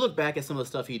is. You look back at some of the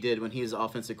stuff he did when he was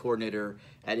offensive coordinator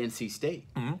at NC State.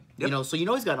 Yep. So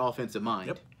he's got an offensive mind.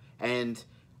 Yep. And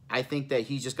I think that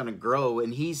he's just going to grow,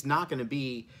 and he's not going to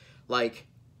be like,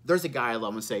 there's a guy I love,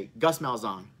 I'm going to say, Gus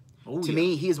Malzahn. To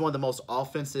me, he is one of the most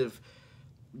offensive,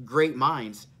 great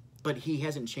minds, but he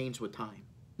hasn't changed with time.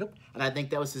 Nope. And I think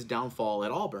that was his downfall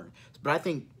at Auburn. But I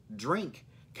think Drink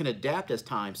can adapt as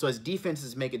time. So as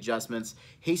defenses make adjustments,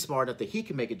 he's smart enough that he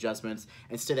can make adjustments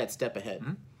and stay that step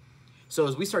ahead. So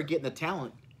as we start getting the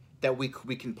talent that we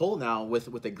can pull now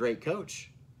with a great coach,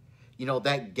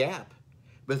 that gap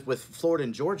with Florida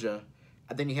and Georgia,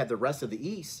 and then you have the rest of the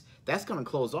East, that's going to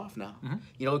close off now.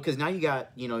 Because now you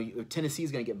got,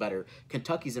 Tennessee's going to get better.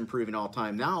 Kentucky's improving all the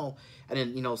time now.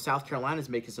 And then, South Carolina's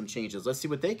making some changes. Let's see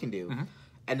what they can do.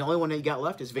 And the only one that you got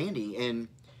left is Vandy. And,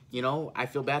 I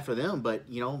feel bad for them, but,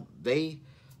 they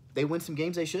win some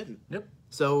games they shouldn't. Yep.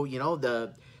 So,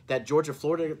 that Georgia,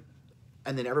 Florida,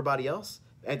 and then everybody else,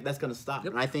 that's going to stop.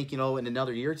 Yep. And I think, in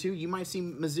another year or two, you might see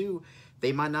Mizzou,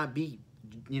 they might not be,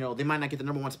 they might not get the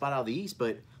 #1 spot out of the East,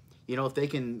 but, you know, if they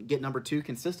can get number 2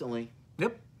 consistently,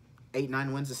 Yep.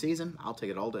 8-9 wins a season, I'll take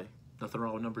it all day. Nothing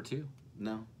wrong with number 2.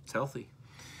 No. It's healthy.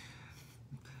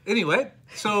 Anyway,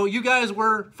 so you guys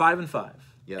were 5-5.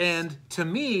 Yes. And to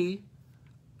me,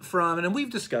 and we've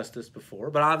discussed this before,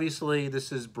 but obviously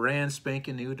this is brand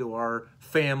spanking new to our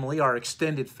family, our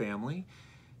extended family.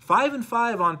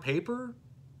 5-5 on paper,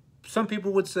 some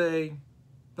people would say,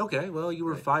 okay, well, you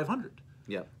were 500.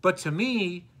 Yep. But to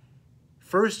me,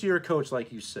 first year coach,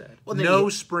 like you said, Well, no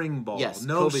spring ball, yes,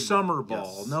 no COVID, summer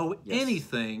ball, yes, no yes.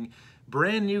 anything,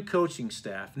 brand new coaching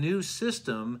staff, new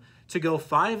system, to go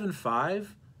 5-5.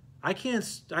 I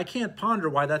can't ponder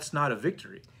why that's not a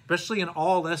victory, especially an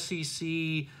all SEC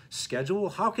schedule.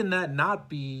 How can that not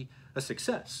be a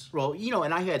success? Well, you know,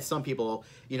 and I had some people,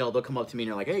 you know, they'll come up to me and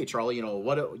they're like, "Hey, Charlie, you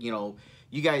know,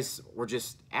 you guys were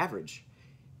just average."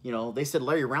 You know, they said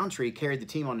Larry Roundtree carried the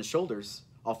team on his shoulders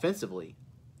offensively.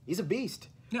 He's a beast.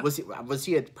 Yeah. Was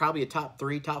he probably a top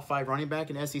 3, top 5 running back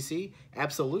in SEC?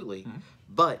 Absolutely. Mm-hmm.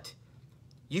 But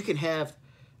you can have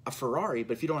a Ferrari,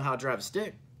 but if you don't know how to drive a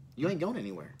stick, you ain't going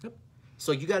anywhere. Yep.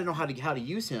 So you got to know how to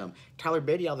use him. Tyler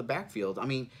Beatty out of the backfield. I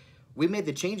mean, we made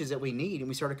the changes that we need, and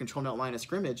we started controlling that line of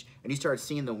scrimmage, and you started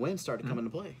seeing the wins start to come into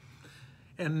play.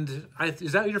 And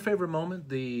is that your favorite moment,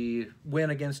 the win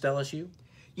against LSU?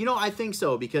 You know, I think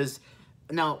so, because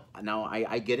now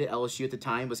I get it. LSU at the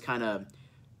time was kind of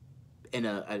in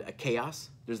a chaos.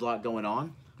 There's a lot going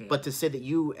on. Yeah. But to say that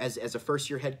you, as a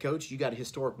first-year head coach, you got a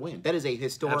historic win. That is a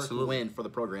historic Absolutely. win for the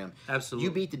program. Absolutely.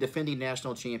 You beat the defending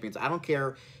national champions. I don't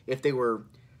care if they were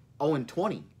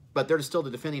 0-20, but they're still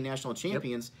the defending national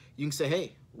champions. Yep. You can say,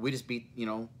 hey, we just beat, you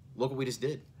know, look what we just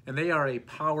did. And they are a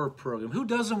power program. Who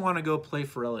doesn't want to go play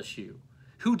for LSU?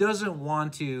 Who doesn't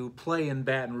want to play in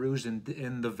Baton Rouge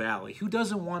in the Valley? Who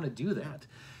doesn't want to do that?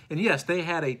 And yes, they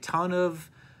had a ton of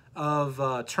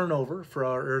turnover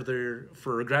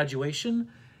for graduation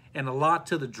and a lot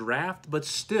to the draft, but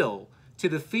still, to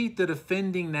defeat the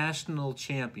defending national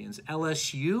champions,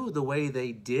 LSU, the way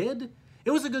they did,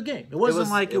 it was a good game. It wasn't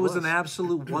like it was an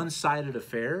absolute one-sided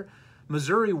affair.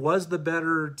 Missouri was the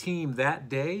better team that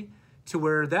day, to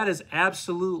where that is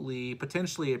absolutely,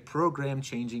 potentially a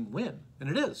program-changing win. And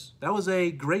it is. That was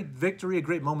a great victory, a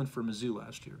great moment for Mizzou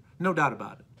last year. No doubt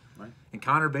about it. Right. And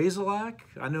Connor Bazelak,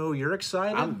 I know you're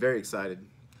excited. I'm very excited.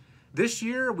 This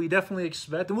year, we definitely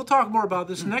expect, and we'll talk more about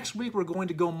this. Next week, we're going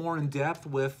to go more in depth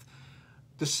with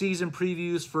the season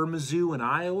previews for Mizzou and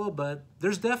Iowa, but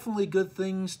there's definitely good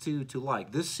things to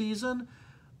like this season,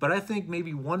 but I think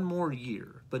maybe one more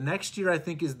year. But next year, I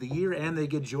think, is the year, and they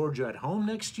get Georgia at home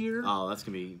next year. Oh, that's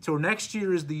going to be... So next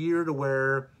year is the year to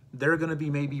where they're going to be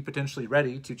maybe potentially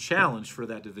ready to challenge for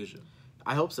that division.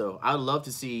 I hope so. I would love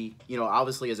to see, you know,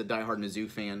 obviously as a diehard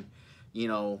Mizzou fan, you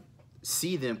know,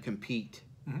 see them compete.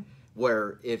 Mm-hmm.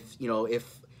 Where if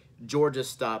Georgia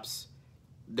stops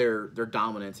their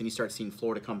dominance and you start seeing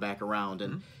Florida come back around,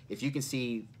 and if you can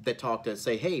see that talk to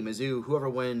say, hey, Mizzou, whoever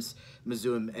wins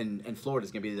Mizzou and Florida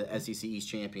is going to be the SEC East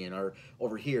champion, or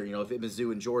over here, you know, if it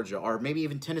Mizzou and Georgia, or maybe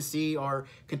even Tennessee or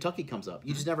Kentucky comes up,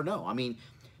 you just never know. I mean,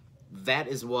 that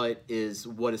is what is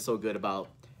so good about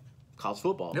college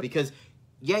football, because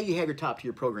yeah, you have your top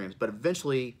tier programs, but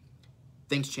eventually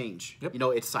things change. Yep. You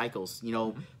know, it cycles. You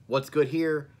know, what's good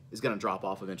here is going to drop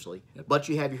off eventually. Yep. But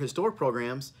you have your historic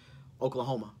programs,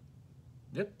 Oklahoma.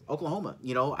 Yep. Oklahoma,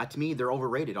 you know, to me, they're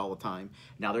overrated all the time.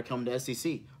 Now they're coming to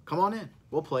SEC. Come on in.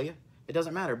 We'll play you. It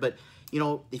doesn't matter. But, you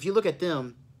know, if you look at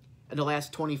them in the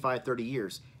last 25, 30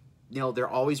 years, you know, they're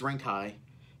always ranked high.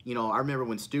 You know, I remember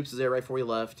when Stoops was there right before he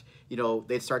left, you know,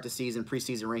 they'd start the season,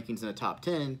 preseason rankings in the top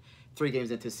 10. 3 games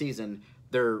into the season,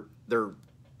 they're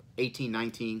 18,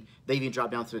 19. They even drop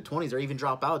down to the 20s or even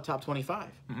drop out top 25.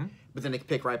 Mm-hmm. But then they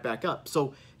pick right back up.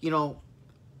 So, you know,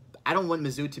 I don't want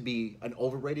Mizzou to be an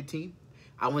overrated team.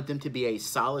 I want them to be a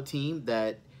solid team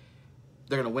that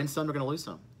they're going to win some, they're going to lose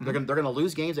some. Mm-hmm. They're going to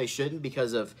lose games they shouldn't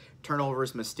because of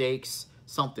turnovers, mistakes,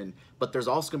 something. But there's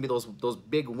also going to be those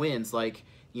big wins. Like,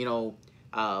 you know,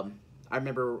 I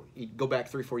remember, you go back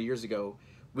 3-4 years ago,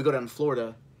 we go down to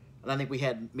Florida, and I think we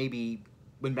had maybe,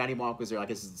 when Matty Mock was there, like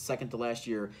it's second to last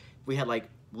year, we had like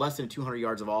less than 200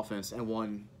 yards of offense and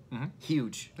won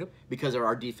huge because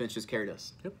our defense just carried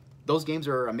us. Yep. Those games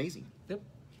are amazing. Yep.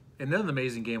 And then the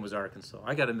amazing game was Arkansas.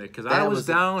 I got to admit, because I was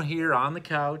down here on the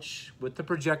couch with the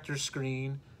projector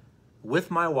screen,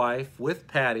 with my wife, with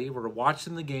Patty. We're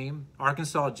watching the game.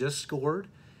 Arkansas just scored,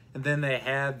 and then they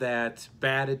had that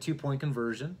batted 2-point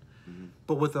conversion. Mm-hmm.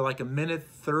 But with like a minute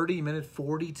 30, minute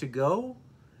 40 to go,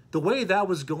 the way that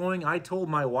was going, I told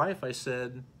my wife, I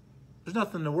said, there's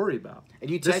nothing to worry about. And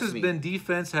you texted me.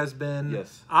 Defense has been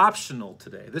optional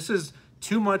today. This is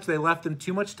too much. They left them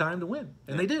too much time to win,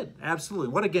 and they did. Absolutely.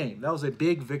 What a game. That was a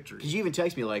big victory. Because you even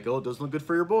text me like, oh, it doesn't look good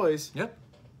for your boys. Yep.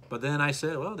 But then I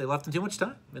said, well, they left them too much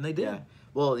time, and they did. Yeah.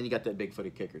 Well, then you got that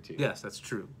big-footed kicker, too. Yes, that's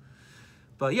true.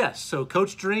 But yes, so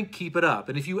Coach Drink, keep it up.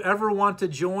 And if you ever want to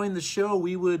join the show,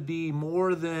 we would be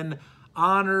more than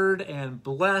honored and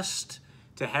blessed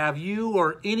to have you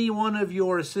or any one of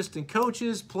your assistant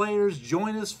coaches, players,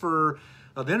 join us for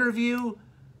an interview.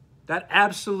 That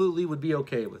absolutely would be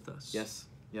okay with us. Yes,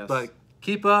 yes. But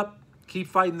keep up, keep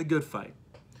fighting the good fight.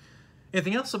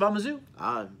 Anything else about Mizzou?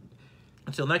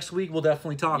 Until next week, we'll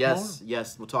definitely talk more.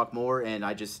 Yes, we'll talk more. And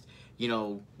I just,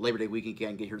 Labor Day weekend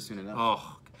can't get here soon enough.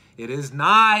 Oh, it is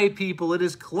nigh, people. It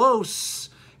is close.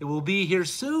 It will be here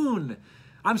soon.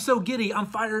 I'm so giddy. I'm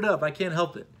fired up. I can't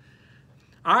help it.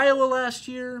 Iowa last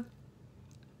year,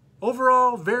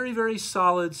 overall, very, very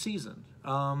solid season.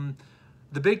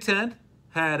 The Big Ten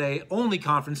had a only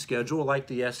conference schedule like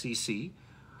the SEC,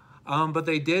 but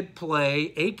they did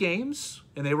play 8 games,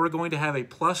 and they were going to have a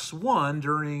 +1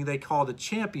 during, they called a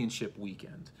championship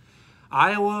weekend.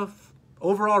 Iowa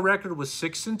overall record was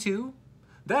 6-2.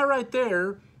 That right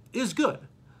there is good.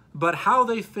 But how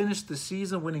they finished the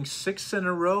season winning 6 in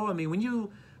a row, I mean, when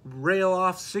you rail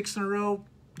off 6 in a row,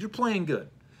 you're playing good.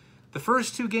 The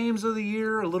first 2 games of the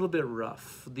year, a little bit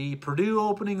rough. The Purdue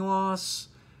opening loss,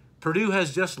 Purdue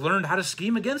has just learned how to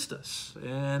scheme against us.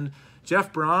 And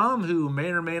Jeff Brom, who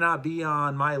may or may not be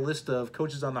on my list of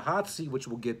coaches on the hot seat, which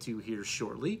we'll get to here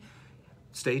shortly,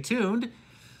 stay tuned,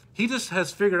 he just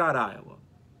has figured out Iowa.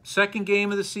 Second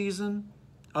game of the season,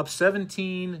 up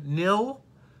 17-0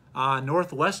 on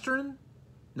Northwestern.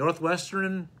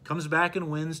 Northwestern comes back and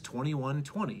wins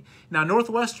 21-20. Now,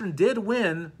 Northwestern did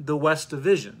win the West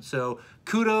Division, so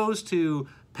kudos to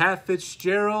Pat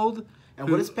Fitzgerald. And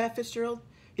what is Pat Fitzgerald?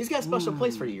 He's got a special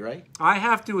place for you, right? I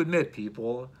have to admit,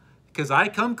 people, because I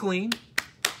come clean,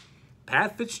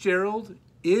 Pat Fitzgerald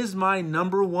is my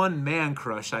 #1 man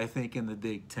crush, I think, in the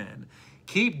Big Ten.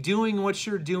 Keep doing what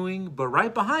you're doing, but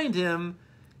right behind him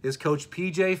is Coach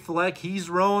P.J. Fleck. He's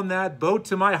rowing that boat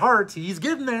to my heart. He's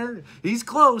getting there. He's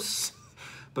close.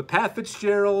 But Pat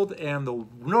Fitzgerald and the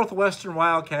Northwestern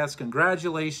Wildcats,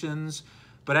 congratulations.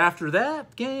 But after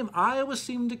that game, Iowa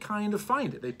seemed to kind of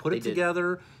find it. They put it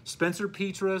together. Spencer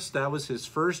Petras, that was his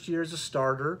first year as a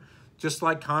starter. Just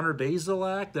like Connor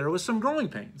Bazelak, there was some growing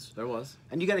pains. There was.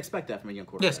 And you got to expect that from a young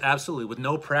quarterback. Yes, absolutely. With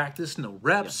no practice, no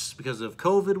reps because of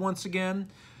COVID once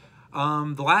again.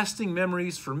 The lasting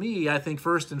memories for me, I think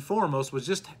first and foremost, was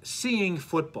just seeing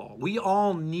football. We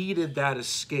all needed that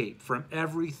escape from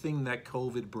everything that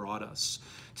COVID brought us.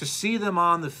 To see them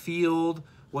on the field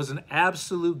was an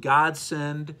absolute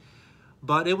godsend,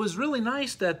 but it was really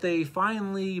nice that they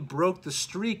finally broke the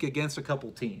streak against a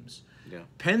couple teams. Yeah.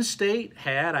 Penn State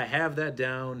had, I have that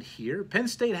down here, Penn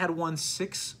State had won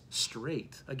 6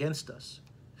 straight against us.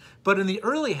 But in the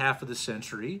early half of the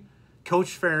century,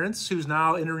 Coach Ferentz, who's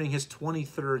now entering his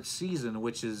 23rd season,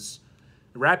 which is,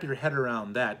 wrap your head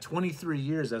around that, 23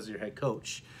 years as your head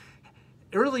coach.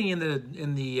 Early in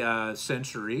the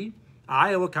century,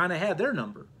 Iowa kind of had their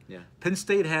number. Yeah. Penn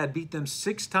State had beat them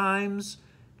 6 times.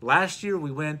 Last year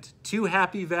we went to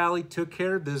Happy Valley, took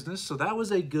care of business, so that was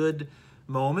a good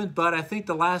moment. But I think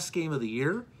the last game of the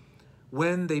year,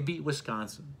 when they beat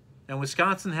Wisconsin, and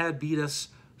Wisconsin had beat us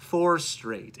 4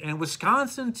 straight. And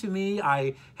Wisconsin, to me,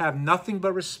 I have nothing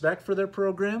but respect for their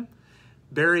program.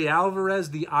 Barry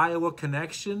Alvarez, the Iowa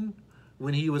connection,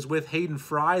 when he was with Hayden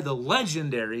Fry, the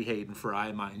legendary Hayden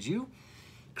Fry, mind you,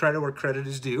 credit where credit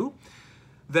is due,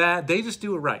 that they just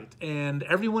do it right. And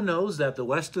everyone knows that the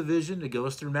West Division, it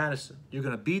goes through Madison. You're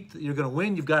going to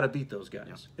win, you've got to beat those guys.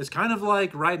 Yeah. It's kind of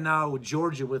like right now with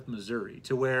Georgia with Missouri,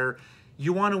 to where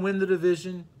you want to win the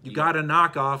division, you got to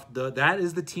knock off, that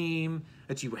is the team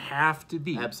that you have to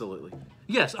beat. Absolutely.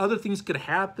 Yes, other things could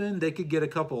happen. They could get a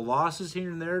couple of losses here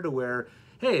and there to where,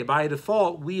 hey, by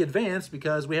default, we advance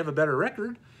because we have a better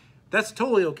record. That's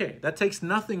totally okay. That takes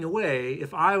nothing away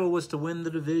if Iowa was to win the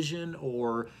division,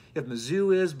 or if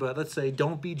Mizzou is, but let's say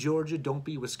don't beat Georgia, don't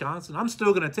beat Wisconsin. I'm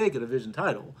still going to take a division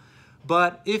title.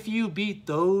 But if you beat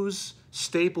those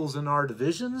staples in our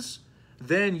divisions,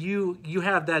 then you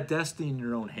have that destiny in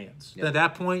your own hands. Yep. At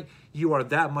that point, you are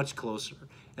that much closer.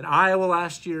 And Iowa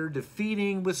last year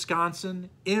defeating Wisconsin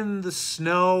in the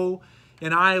snow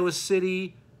in Iowa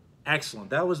City, excellent.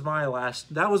 That was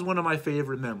one of my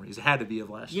favorite memories. It had to be of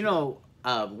last year.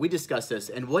 We discussed this,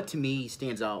 and what to me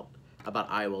stands out about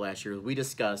Iowa last year, we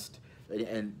discussed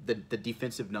and the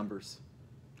defensive numbers.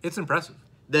 It's impressive.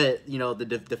 The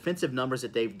defensive numbers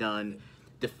that they've done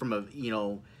from a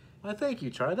Well, thank you,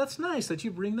 Charlie. That's nice that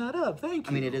you bring that up. Thank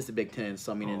you. I mean, it is the Big Ten,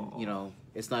 so I mean,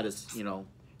 it's not as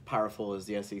powerful as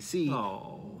the SEC.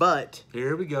 Oh, But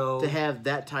here we go. to have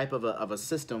that type of a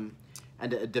system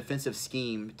and a defensive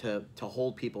scheme to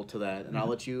hold people to that, and I'll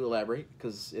let you elaborate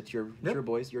because it's your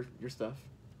boys, your stuff.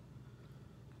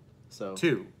 So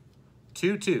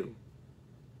 2-2.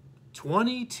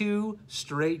 22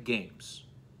 straight games.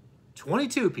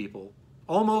 22 people.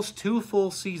 Almost 2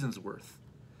 full seasons worth.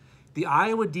 The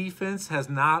Iowa defense has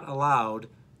not allowed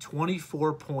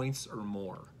 24 points or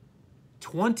more.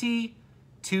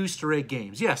 22 straight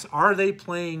games. Yes, are they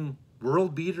playing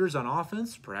world beaters on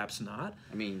offense? Perhaps not.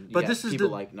 I mean, but this is people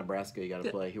like Nebraska you got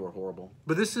to play who are horrible.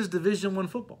 But this is Division I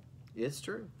football. It's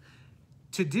true.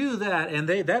 To do that, and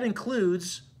that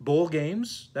includes bowl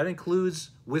games. That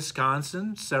includes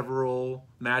Wisconsin, several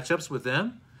matchups with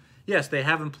them. Yes, they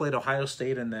haven't played Ohio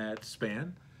State in that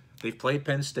span. They've played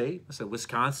Penn State. I said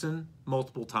Wisconsin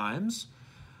multiple times.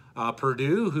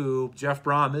 Purdue, who Jeff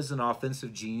Brom is an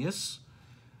offensive genius,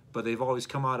 but they've always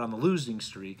come out on the losing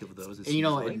streak of those. And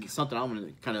and something I'm going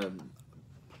to kind of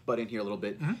butt in here a little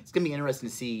bit. It's going to be interesting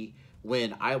to see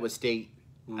when Iowa State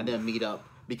and them meet up,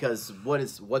 because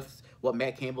what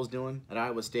Matt Campbell's doing at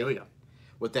Iowa State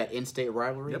with that in-state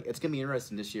rivalry, it's going to be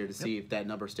interesting this year to see if that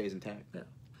number stays intact. Yeah.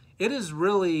 It is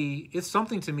really, it's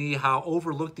something to me how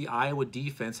overlooked the Iowa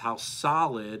defense, how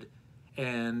solid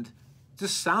and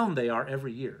just sound they are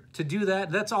every year. To do that,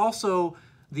 that's also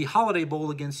the Holiday Bowl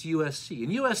against USC.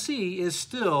 And USC is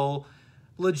still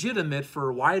legitimate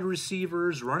for wide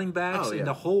receivers, running backs, and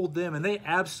to hold them. And they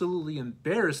absolutely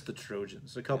embarrassed the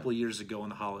Trojans a couple of years ago in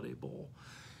the Holiday Bowl.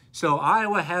 So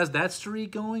Iowa has that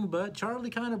streak going, but Charlie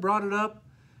kind of brought it up.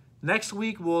 Next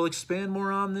week, we'll expand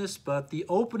more on this, but the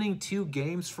opening 2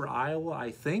 games for Iowa, I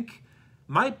think,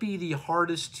 might be the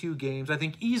hardest 2 games, I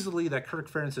think, easily that Kirk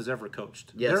Ferentz has ever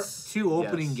coached. Yes. There are 2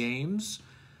 opening games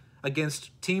against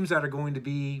teams that are going to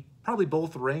be probably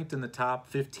both ranked in the top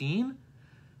 15.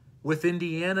 With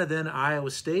Indiana, then Iowa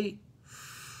State,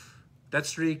 that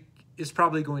streak is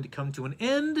probably going to come to an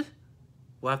end.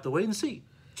 We'll have to wait and see.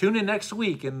 Tune in next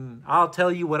week, and I'll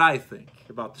tell you what I think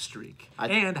about the streak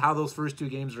and how those first 2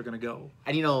 games are going to go.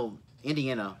 And,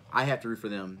 Indiana, I have to root for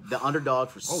them. The underdog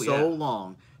for so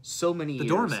long, so many years. The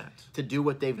doormat. To do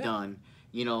what they've done,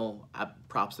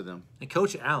 props to them. And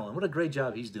Coach Allen, what a great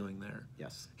job he's doing there.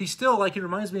 Yes. He's still, he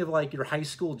reminds me of, your high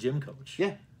school gym coach.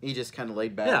 Yeah. He just kind of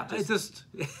laid back. Yeah,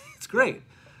 it's great.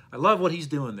 I love what he's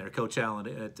doing there, Coach Allen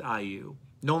at IU.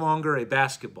 No longer a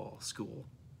basketball school.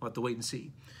 We'll have to wait and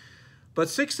see. But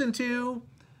 6-2,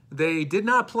 they did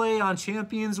not play on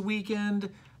Champions Weekend.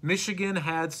 Michigan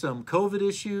had some COVID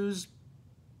issues.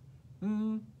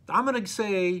 I'm going to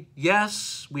say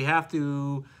yes, we have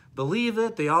to believe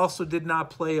it. They also did not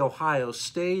play Ohio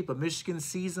State, but Michigan's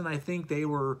season, I think they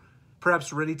were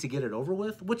perhaps ready to get it over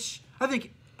with, which I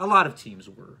think a lot of teams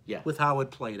were with how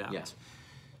it played out. Yeah.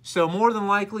 So more than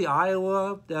likely,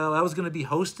 Iowa, that was going to be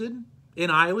hosted in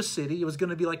Iowa City. It was going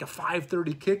to be like a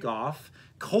 5:30 kickoff.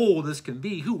 Cold as can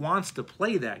be. Who wants to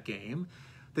play that game?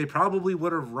 They probably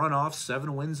would have run off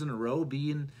 7 wins in a row,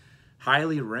 being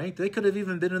highly ranked. They could have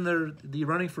even been in the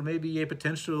running for maybe a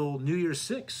potential New Year's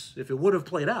 6 if it would have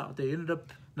played out. They ended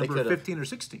up number 15 or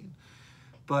 16.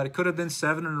 But it could have been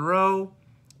 7 in a row.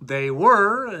 They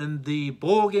were, and the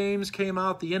bowl games came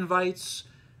out, the invites.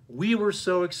 We were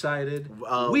so excited.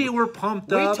 We were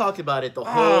pumped up. We talked about it the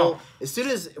whole... As soon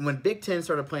as... When Big Ten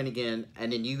started playing again,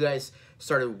 and then you guys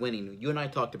started winning, you and I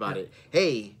talked about it.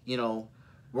 Hey, we're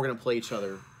going to play each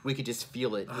other. We could just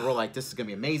feel it. We're like, this is going to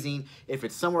be amazing. If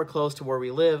it's somewhere close to where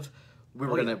we live, we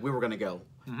were gonna go.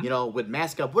 With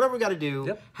mask up, whatever we got to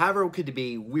do, however it could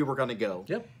be, we were going to go.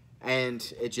 Yep.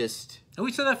 And it just... And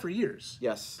we said that for years.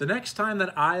 Yes. The next time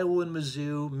that Iowa and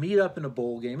Mizzou meet up in a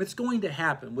bowl game, it's going to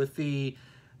happen with the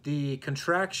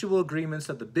contractual agreements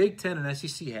that the Big Ten and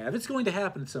SEC have. It's going to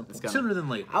happen at some point, sooner than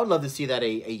later. I would love to see that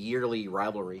a yearly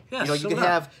rivalry. Yes, you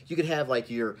could have like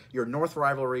your North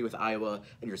rivalry with Iowa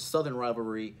and your Southern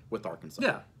rivalry with Arkansas.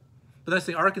 Yeah, but that's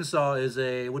the Arkansas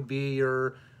would be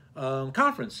your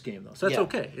conference game though, so that's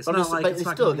okay. It's not like it's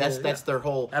still that's their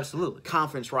whole absolutely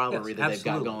conference rivalry that they've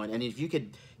got going. And if you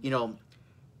could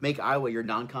make Iowa your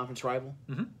non-conference rival.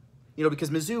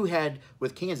 Because Mizzou had,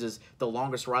 with Kansas, the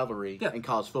longest rivalry in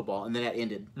college football, and then that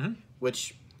ended.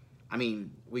 Which,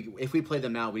 if we played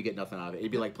them now, we get nothing out of it.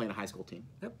 It'd be like playing a high school team.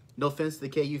 Yep. No offense to the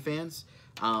KU fans,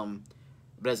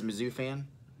 but as a Mizzou fan,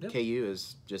 KU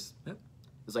is just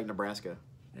it's like Nebraska.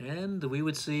 And we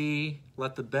would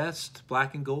let the best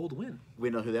black and gold win.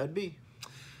 We know who that would be.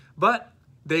 But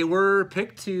they were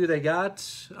picked they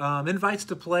got invites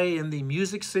to play in the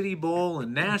Music City Bowl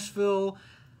in Nashville.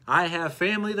 I have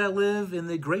family that live in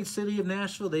the great city of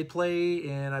Nashville. They play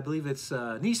in, I believe it's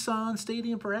Nissan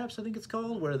Stadium, perhaps, I think it's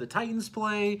called, where the Titans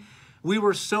play. We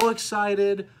were so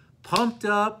excited, pumped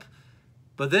up,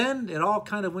 but then it all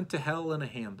kind of went to hell in a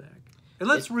handbag. And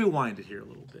let's rewind it here a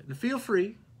little bit. And feel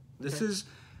free. This is,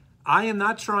 I am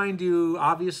not trying to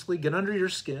obviously get under your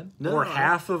skin or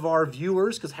half of our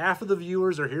viewers, because half of the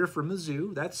viewers are here for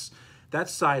Mizzou. That's that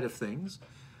side of things.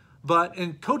 But,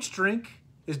 and Coach Drink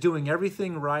is doing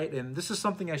everything right, and this is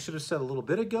something I should have said a little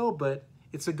bit ago, but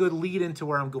it's a good lead into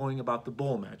where I'm going about the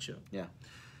bowl matchup. Yeah.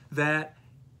 That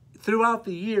throughout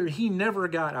the year, he never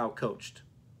got outcoached,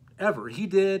 ever. He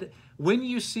did, when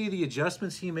you see the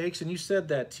adjustments he makes, and you said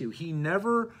that too, he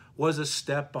never was a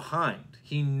step behind.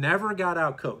 He never got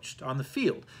outcoached on the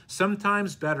field.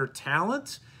 Sometimes better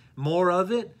talent, more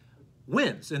of it,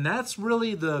 wins. And that's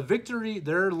really the victory,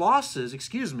 their losses,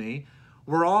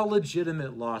 were all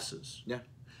legitimate losses. Yeah.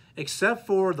 Except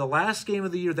for the last game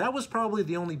of the year, that was probably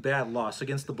the only bad loss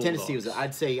against the Bulldogs.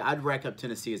 Tennessee I'd rack up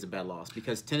Tennessee as a bad loss,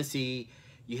 because Tennessee,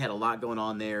 you had a lot going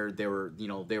on there. There were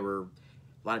a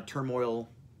lot of turmoil.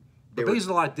 But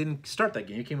Bazelak didn't start that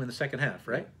game. He came in the second half,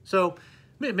 right? So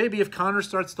maybe if Connor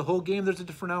starts the whole game, there's a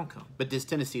different outcome. But this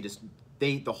Tennessee,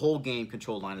 the whole game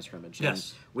controlled line of scrimmage.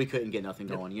 Yes. And we couldn't get nothing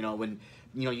going. When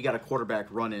you got a quarterback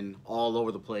running all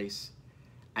over the place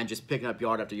and just picking up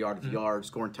yard after yard after yard,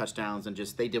 scoring touchdowns, and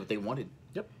just they did what they wanted.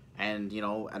 Yep. And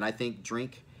and I think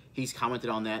Drink, he's commented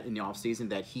on that in the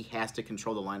offseason, that he has to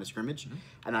control the line of scrimmage,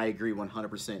 and I agree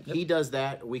 100%. He does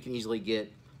that, we can easily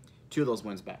get 2 of those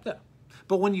wins back. Yeah.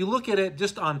 But when you look at it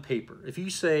just on paper, if you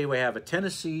say we have a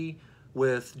Tennessee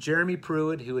with Jeremy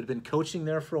Pruitt, who had been coaching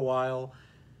there for a while,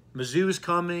 Mizzou's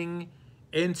coming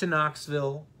into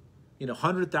Knoxville,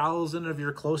 100,000 of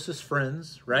your closest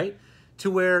friends, right?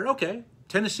 To where, okay,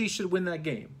 Tennessee should win that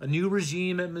game. A new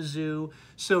regime at Mizzou.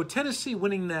 So Tennessee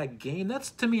winning that game, that's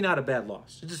to me not a bad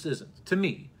loss. It just isn't, to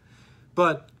me.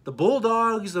 But the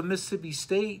Bulldogs of Mississippi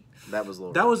State, that was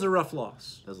a rough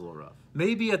loss. That was a little rough.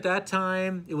 Maybe at that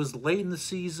time, it was late in the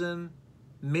season.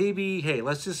 Maybe, hey,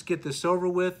 let's just get this over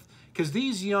with. Because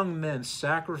these young men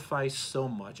sacrifice so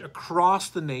much across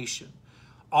the nation.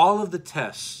 All of the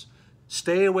tests,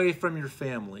 stay away from your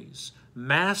families,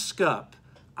 mask up,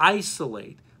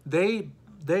 isolate. They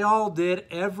all did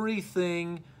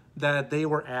everything that they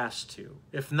were asked to.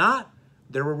 If not,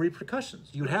 there were repercussions.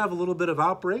 You'd have a little bit of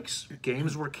outbreaks.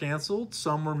 Games were canceled.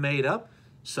 Some were made up.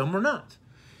 Some were not.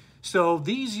 So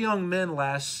these young men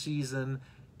last season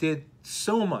did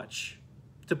so much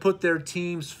to put their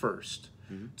teams first,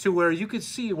 to where you could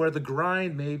see where the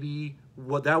grind maybe,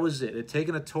 that was it. It had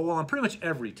taken a toll on pretty much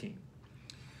every team.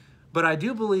 But I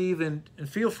do believe, and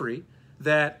feel free,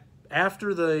 that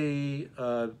after the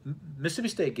Mississippi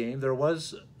State game, there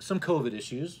was some COVID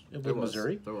issues with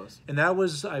Missouri. There was. And that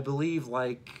was, I believe,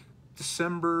 like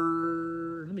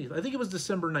December, I think it was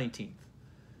December 19th.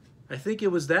 I think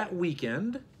it was that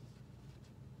weekend.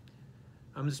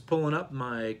 I'm just pulling up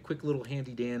my quick little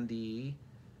handy-dandy.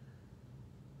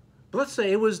 But let's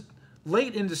say it was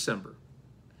late in December.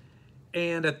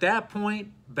 And at that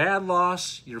point, bad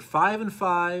loss, you're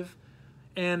 5-5.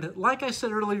 And like I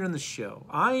said earlier in the show,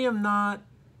 I am not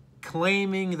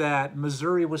claiming that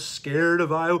Missouri was scared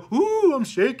of Iowa. Ooh, I'm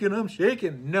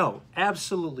shaking. No,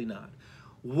 absolutely not.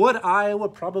 Would Iowa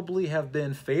probably have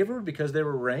been favored because they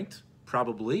were ranked?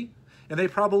 Probably. And they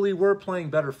probably were playing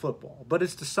better football. But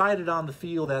it's decided on the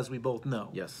field, as we both know.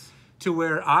 Yes. To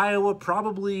where Iowa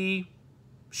probably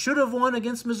should have won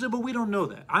against Mizzou, but we don't know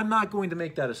that. I'm not going to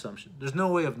make that assumption. There's no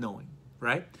way of knowing,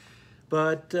 right?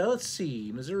 But let's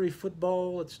see. Missouri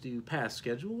football, let's do past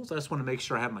schedules. I just want to make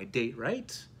sure I have my date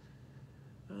right.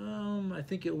 I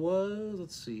think it was,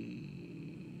 let's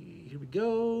see. Here we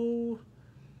go.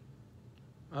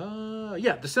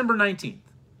 Yeah, December 19th.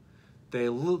 They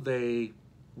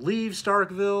leave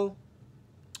Starkville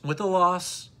with a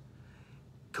loss.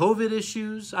 COVID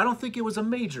issues. I don't think it was a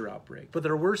major outbreak, but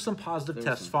there were some positive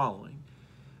tests following.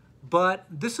 But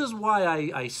this is why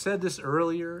I said this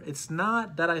earlier. It's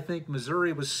not that I think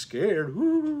Missouri was scared,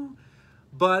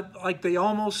 but like they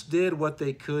almost did what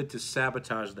they could to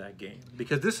sabotage that game.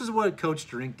 Because this is what Coach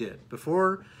Drink did.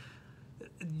 Before,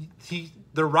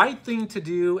 the right thing to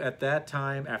do at that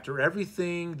time, after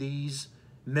everything these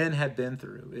men had been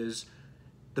through, is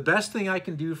the best thing I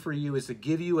can do for you is to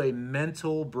give you a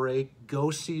mental break.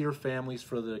 Go see your families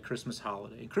for the Christmas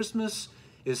holiday. Christmas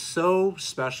is so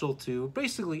special to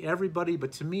basically everybody,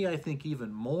 but to me, I think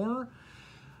even more.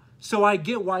 So I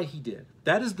get why he did.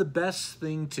 That is the best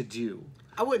thing to do.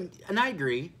 I wouldn't, and I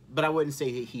agree, but I wouldn't say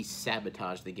that he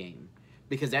sabotaged the game,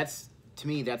 because to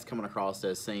me, that's coming across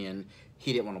as saying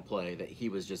he didn't want to play, that he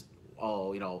was just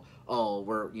oh,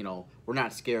 we're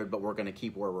not scared, but we're going to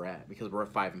keep where we're at because we're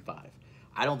at 5-5.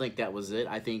 I don't think that was it.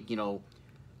 I think,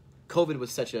 COVID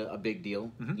was such a big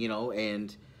deal,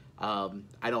 and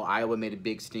I know Iowa made a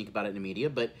big stink about it in the media,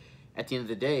 but at the end of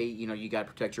the day, you got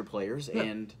to protect your players,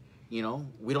 and we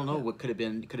don't know what could have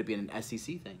been an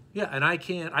SEC thing. Yeah, and I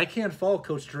can't fault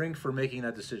Coach Drink for making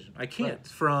that decision. I can't. Right.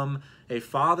 From a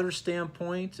father's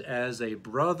standpoint, as a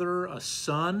brother, a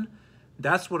son,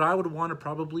 that's what I would want to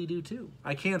probably do too.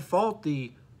 I can't fault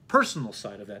the personal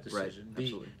side of that decision,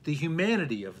 right. the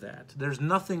humanity of that. There's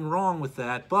nothing wrong with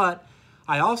that, but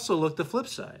I also look the flip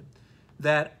side,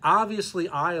 that obviously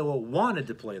Iowa wanted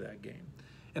to play that game.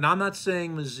 And I'm not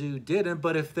saying Mizzou didn't,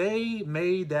 but if they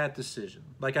made that decision,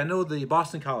 like I know the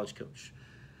Boston College coach,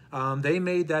 they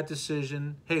made that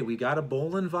decision, hey, we got a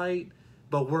bowl invite,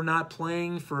 but we're not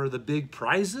playing for the big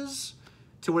prizes,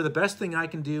 to where the best thing I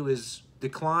can do is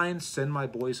decline, send my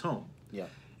boys home. Yeah.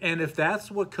 And if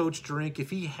that's what Coach Drink, if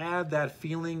he had that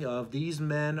feeling of these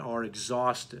men are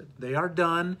exhausted, they are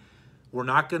done, we're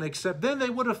not going to accept, then they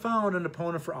would have found an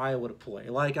opponent for Iowa to play.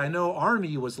 Like I know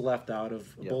Army was left out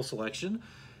of bowl selection,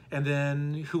 and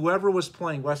then whoever was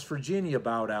playing, West Virginia,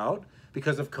 bowed out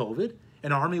because of COVID,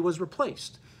 and Army was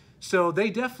replaced. So they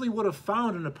definitely would have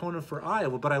found an opponent for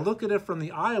Iowa, but I look at it from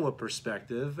the Iowa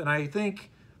perspective, and I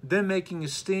think them making a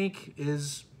stink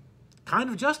is kind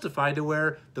of justified, to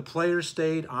where the players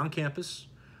stayed on campus,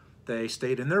 they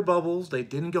stayed in their bubbles, they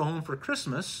didn't go home for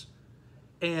Christmas,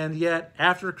 and yet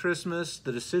after Christmas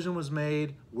the decision was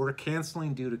made, we're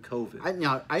canceling due to COVID. I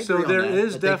agree so on there that,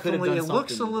 is that definitely, it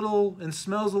looks a little and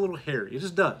smells a little hairy. It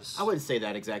just does. I wouldn't say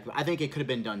that exactly. I think it could have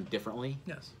been done differently.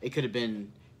 Yes. It could have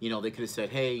been, they could have said,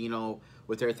 hey,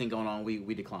 with everything going on,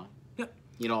 we decline. Yep.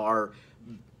 Or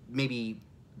maybe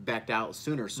backed out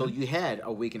sooner. So you had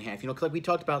a week and a half. Like we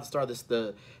talked about at the start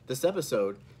of this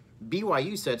episode,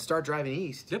 BYU said, start driving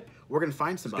east. Yep. We're going to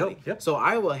find somebody. Yep. So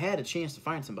Iowa had a chance to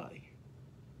find somebody.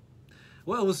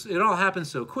 Well, it all happened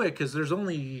so quick because there's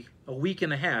only a week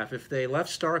and a half. If they left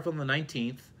Starkville on the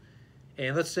 19th,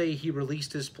 and let's say he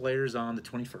released his players on the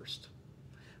 21st,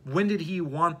 when did he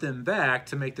want them back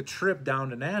to make the trip down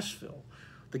to Nashville?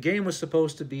 The game was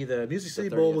supposed to be, the Music City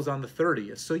Bowl was on the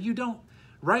 30th. So you don't,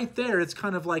 right there, it's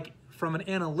kind of like from an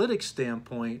analytics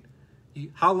standpoint,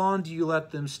 how long do you let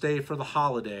them stay for the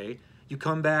holiday? You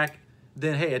come back,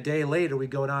 then, hey, a day later we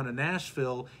go down to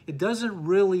Nashville. It doesn't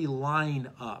really line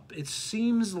up. It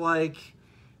seems like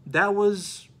that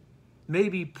was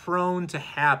maybe prone to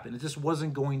happen. It just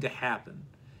wasn't going to happen.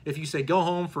 If you say go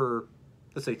home for,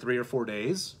 let's say, 3 or 4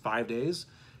 days, 5 days,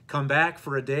 come back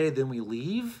for a day, then we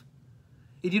leave,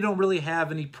 and you don't really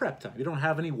have any prep time. You don't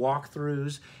have any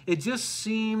walkthroughs. It just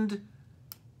seemed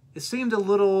a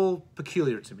little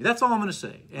peculiar to me. That's all I'm going to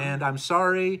say. And I'm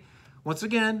sorry. Once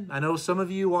again, I know some of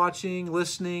you watching,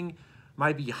 listening,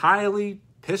 might be highly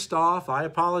pissed off. I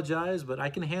apologize, but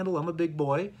I can handle. I'm a big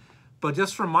boy. But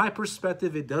just from my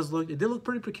perspective, it did look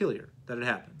pretty peculiar that it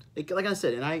happened. Like I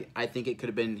said, and I think it could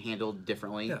have been handled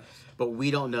differently. Yes. But we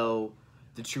don't know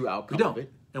the true outcome of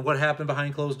it. And what happened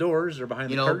behind closed doors or behind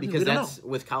the curtain, because that's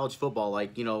with college football.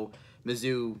 Like,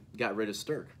 Mizzou got rid of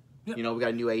Sturk. Yep. We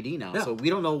got a new AD now, so we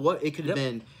don't know what it could have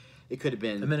been. It could have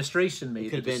been administration made. It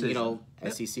could have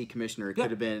been, SEC commissioner. It could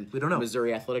have been, we don't know.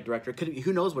 Missouri athletic director.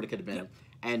 Who knows what it could have been?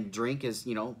 And Drink is,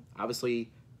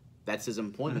 obviously, that's his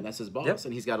employment. That's his boss,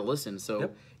 and he's got to listen.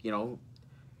 So,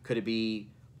 could it be?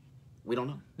 We don't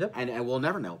know. Yep. And we'll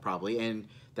never know probably. And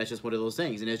that's just one of those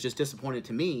things. And it's just disappointing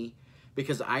to me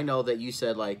because I know that you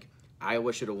said like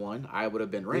Iowa should have won. I would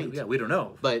have been ranked. Yeah, we don't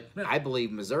know. But I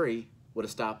believe Missouri would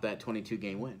have stopped that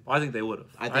 22-game win. Well, I think they would have.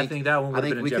 I think that one would have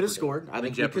been in we could have jeopardy. scored. I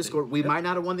think we could have scored. We might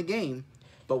not have won the game,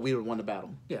 but we would have won the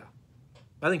battle. Yeah.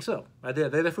 I think so. I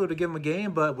did. They definitely would have given them a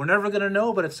game, but we're never going to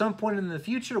know. But at some point in the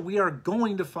future, we are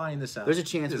going to find this out. There's a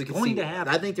chance we could see. To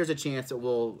happen. I think there's a chance that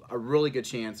a really good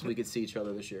chance we could see each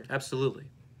other this year. Absolutely.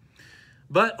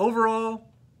 But overall,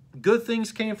 good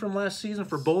things came from last season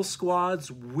for both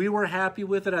squads. We were happy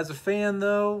with it. As a fan,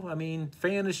 though, I mean,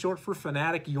 fan is short for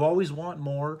fanatic. You always want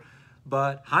more.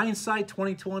 But hindsight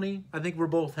 2020, I think we're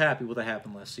both happy with what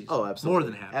happened last season. Oh, absolutely.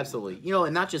 More than happy. Absolutely.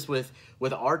 And not just with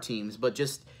our teams, but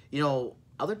just,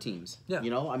 other teams. Yeah.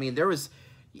 I mean, there was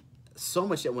so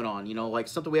much that went on. Like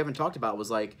something we haven't talked about was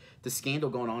like the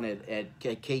scandal going on at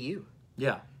KU.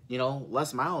 Yeah.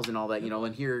 Les Miles and all that,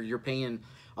 and here you're paying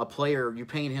a player, you're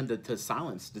paying him to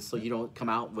silence just so you don't come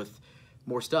out with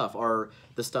more stuff, or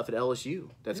the stuff at LSU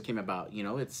that's came about.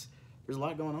 There's a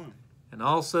lot going on. And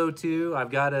also, too, I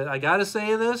gotta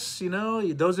say this.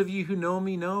 Those of you who know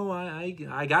me know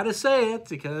I gotta say it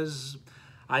because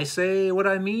I say what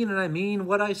I mean and I mean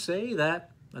what I say.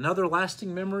 That another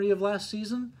lasting memory of last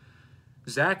season.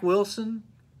 Zach Wilson,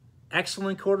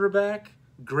 excellent quarterback,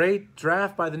 great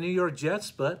draft by the New York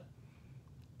Jets, but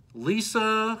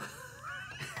Lisa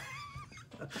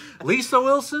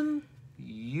Wilson,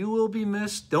 you will be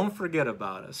missed. Don't forget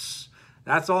about us.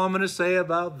 That's all I'm going to say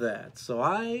about that. So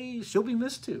she'll be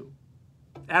missed too.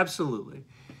 Absolutely.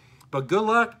 But good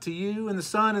luck to you and the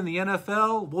son in the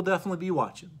NFL. We'll definitely be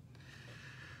watching.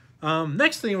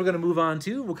 Next thing we're going to move on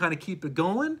to, we'll kind of keep it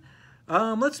going.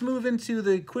 Let's move into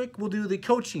we'll do the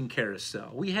coaching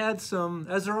carousel. We had some,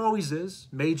 as there always is,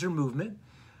 major movement.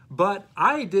 But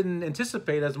I didn't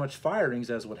anticipate as much firings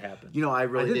as what happened. I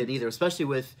really didn't either, especially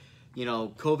with,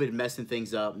 COVID messing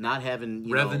things up, not having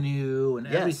revenue and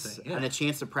everything. Yeah. And a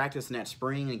chance to practice in that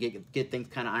spring and get things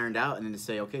kind of ironed out, and then to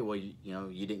say, okay, well,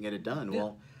 you didn't get it done. Yeah.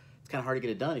 Well, it's kind of hard to get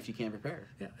it done if you can't prepare.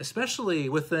 Yeah, especially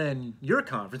within your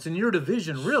conference and your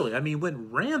division, really. I mean, went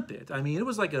rampant. I mean, it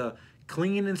was like a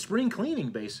spring cleaning,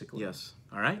 basically. Yes.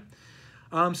 All right.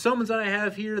 Some ones that I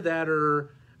have here that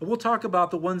are, we'll talk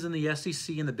about the ones in the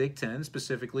SEC and the Big Ten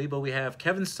specifically, but we have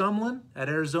Kevin Sumlin at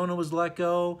Arizona was let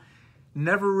go.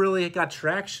 Never really got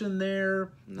traction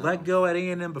there. No. Let go at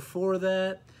A&M before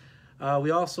that.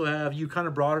 We also have, you kind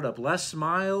of brought it up, Les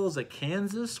Miles at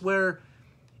Kansas, where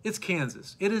it's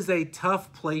Kansas. It is a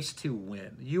tough place to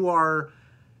win.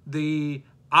 The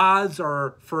odds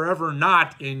are forever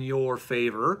not in your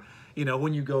favor,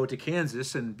 when you go to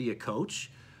Kansas and be a coach.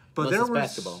 But unless it's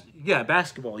basketball. Yeah,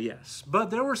 basketball, yes. But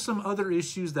there were some other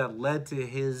issues that led to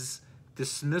his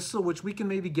dismissal, which we can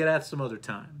maybe get at some other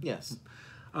time. Yes.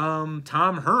 Tom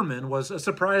Herman was a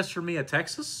surprise for me at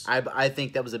Texas. I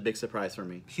think that was a big surprise for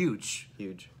me. Huge.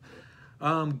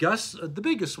 Gus, the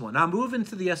biggest one. Now moving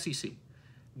to the SEC.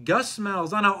 Gus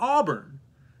Malzahn, now Auburn.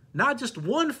 Not just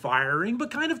one firing, but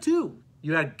kind of two.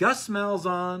 You had Gus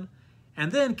Malzahn,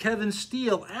 and then Kevin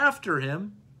Steele after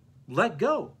him let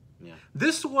go. Yeah.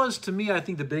 This was, to me, I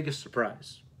think, the biggest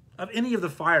surprise of any of the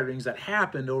firings that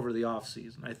happened over the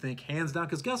offseason. I think, hands down,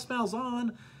 because Gus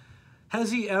Malzahn,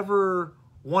 has he ever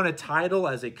won a title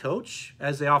as a coach,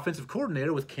 as the offensive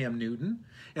coordinator with Cam Newton?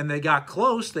 And they got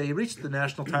close. They reached the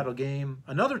national title game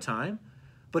another time.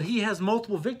 But he has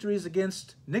multiple victories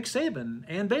against Nick Saban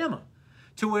and Bama,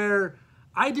 to where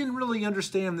I didn't really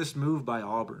understand this move by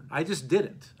Auburn. I just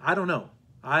didn't. I don't know.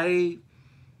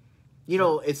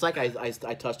 It's like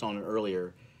I touched on it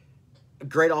earlier. A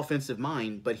great offensive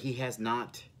mind, but he has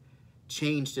not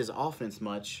changed his offense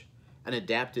much and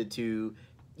adapted to,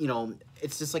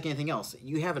 it's just like anything else.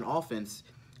 You have an offense,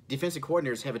 defensive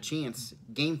coordinators have a chance,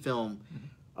 game film,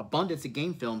 abundance of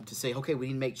game film to say, okay, we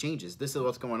need to make changes. This is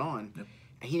what's going on. Yep.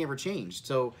 And he never changed.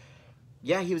 So,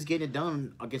 yeah, he was getting it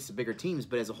done against the bigger teams,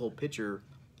 but as a whole picture,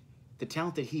 the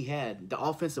talent that he had, the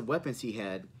offensive weapons he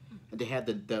had, and to have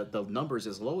the numbers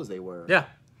as low as they were. Yeah.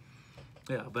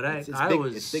 Yeah, but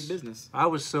it's big business. I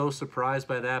was so surprised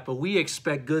by that, but we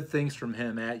expect good things from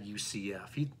him at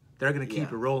UCF. They're going to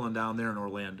keep it rolling down there in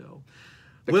Orlando.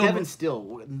 But Kevin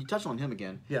Steele, you touched on him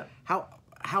again. Yeah.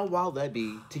 How wild that'd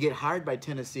be to get hired by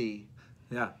Tennessee.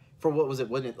 Yeah. For what was it?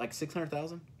 Wasn't it like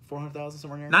 600,000, 400,000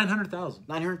 somewhere near? 900,000.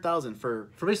 900,000 for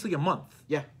basically a month.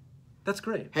 Yeah. That's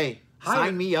great. Hey,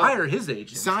 sign me up. Hire his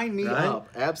agent. Sign me up.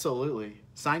 Absolutely.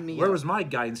 Sign me up. Where was my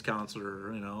guidance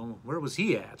counselor? Where was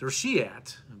he at or she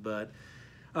at? But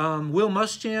Will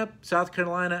Muschamp, South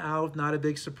Carolina out, not a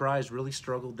big surprise. Really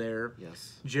struggled there.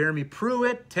 Yes. Jeremy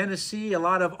Pruitt, Tennessee, a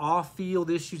lot of off-field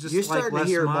issues. Just You're like starting Les to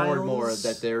hear Miles. more and more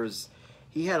that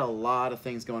he had a lot of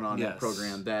things going on in that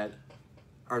program that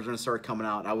are going to start coming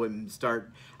out. I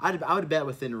would bet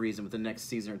within reason, within the next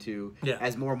season or two,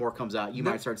 as more and more comes out, you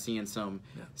might start seeing some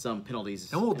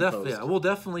penalties. And we'll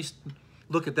definitely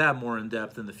look at that more in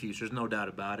depth in the future. There's no doubt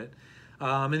about it.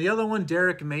 And the other one,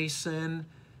 Derek Mason,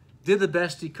 did the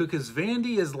best he could because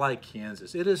Vandy is like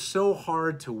Kansas. It is so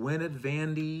hard to win at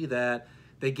Vandy that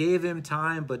they gave him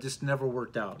time, but just never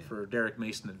worked out for Derek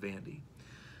Mason at Vandy.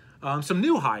 Some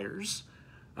new hires.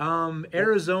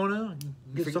 Arizona.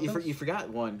 You forgot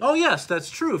one. Oh, yes, that's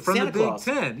true. From Santa the Big Claus.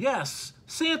 Ten. Yes,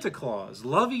 Santa Claus.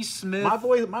 Lovie Smith. My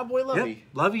boy Lovie. Yep.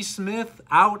 Lovie Smith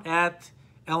out at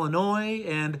Illinois,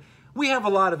 and we have a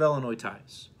lot of Illinois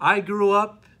ties. I grew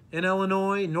up in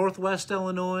Illinois, Northwest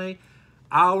Illinois,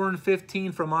 hour and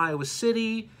 15 from Iowa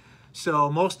City. So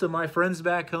most of my friends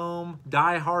back home,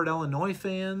 diehard Illinois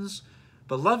fans.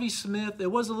 But Lovie Smith, it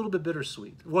was a little bit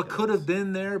bittersweet. What could have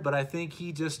been there, but I think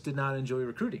he just did not enjoy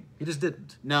recruiting. He just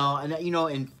didn't. No, and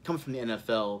and coming from the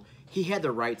NFL, he had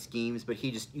the right schemes, but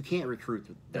you can't recruit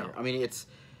there. No. I mean, it's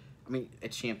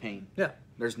Champaign. Yeah.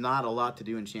 There's not a lot to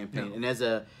do in Champaign. No. And as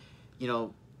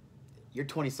you're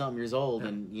 20-something years old,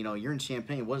 and you're in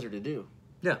Champaign. What is there to do?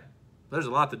 Yeah. There's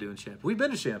a lot to do in Champaign. We've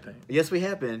been to Champaign. Yes, we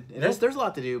have been. And Yeah. there's a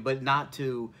lot to do, but not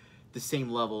to the same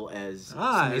level as some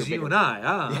of As your you bigger- and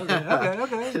I.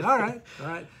 Okay. All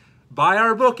right. Buy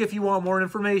our book if you want more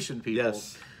information, people.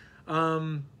 Yes.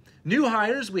 New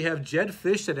hires, we have Jed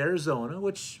Fish at Arizona,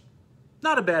 which,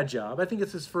 not a bad job. I think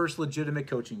it's his first legitimate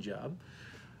coaching job.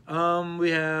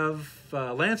 We have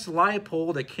Lance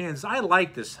Leipold at Kansas. I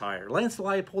like this hire. Lance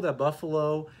Leipold at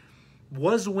Buffalo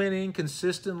was winning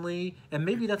consistently, and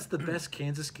maybe that's the best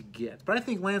Kansas could get. But I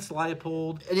think Lance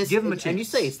Leipold, give him a chance. And you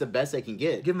say it's the best they can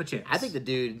get. Give him a chance. I think the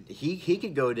dude, he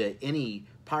could go to any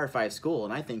Power 5 school,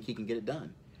 and I think he can get it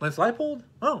done. Lance Leipold?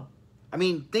 Oh, I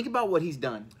mean, think about what he's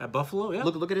done. at Buffalo, yeah.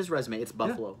 Look at his resume. It's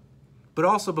Buffalo. But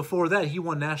also before that, he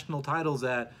won national titles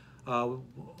at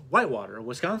Whitewater,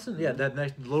 Wisconsin. Yeah, that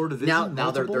next lower division.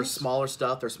 Now they're multiples. smaller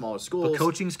stuff. They're smaller schools. But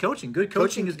coaching's coaching. Good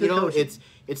coaching is good you know, coaching.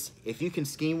 it's if you can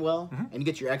scheme well and you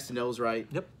get your X and O's right,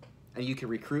 Yep. and you can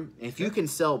recruit, and if you can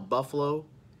sell Buffalo,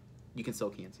 you can sell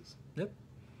Kansas. Yep.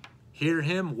 Hear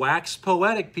him wax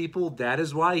poetic, people. That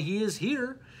is why he is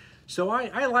here. So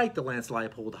I like the Lance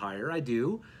Leipold hire. I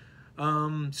do.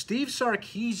 Steve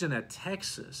Sarkisian at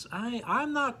Texas.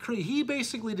 I'm not crazy. He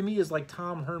basically to me is like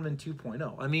Tom Herman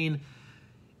 2.0. I mean,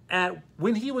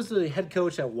 when he was the head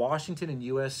coach at Washington and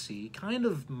USC, kind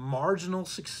of marginal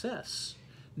success,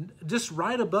 just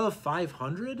right above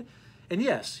 500. And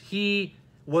yes, he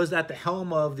was at the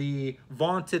helm of the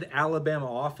vaunted Alabama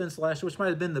offense last year, which might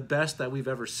have been the best that we've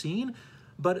ever seen.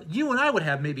 But you and I would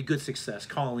have maybe good success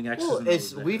calling X's and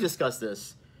O's there. We've discussed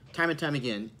this time and time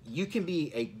again. You can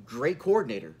be a great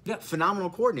coordinator, Yep. phenomenal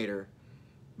coordinator,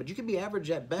 but you can be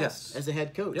average at best Yes. as a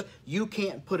head coach. Yep. You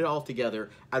can't put it all together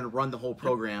and run the whole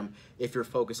program if you're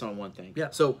focused on one thing. Yeah.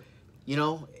 So, you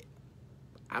know,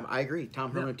 I agree.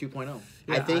 Tom Herman 2.0.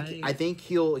 Yeah, I think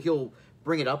he'll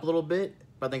bring it up a little bit,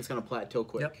 but I think it's going to plateau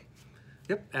quick.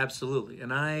 Yep, absolutely.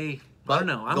 And I But don't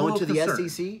know. I'm going a to little the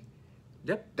concerned. SEC,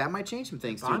 Yep. that might change some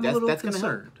things too. I'm that's a little that's gonna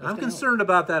concerned. help. That's I'm gonna help. concerned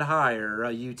about that hire,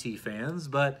 UT fans,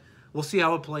 but we'll see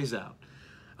how it plays out.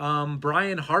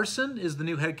 Brian Harsin is the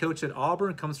new head coach at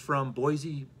Auburn, comes from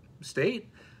Boise State.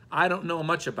 I don't know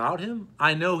much about him.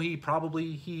 I know he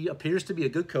appears to be a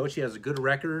good coach. He has a good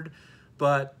record,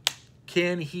 but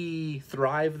can he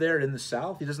thrive there in the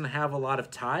South? He doesn't have a lot of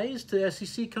ties to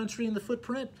SEC country in the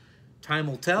footprint. Time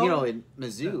will tell. You know, in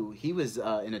Mizzou, he was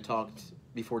in a talk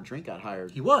before Drink got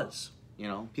hired. He was. You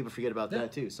know, people forget about Yeah.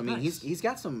 that too. So I mean, Nice. he's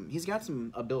got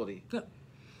some ability. Yeah.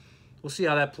 We'll see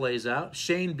how that plays out.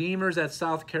 Shane Beamer's at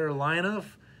South Carolina.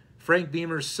 Frank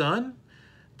Beamer's son,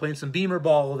 playing some Beamer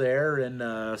ball there in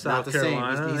South Not the same.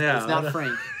 Carolina. It's not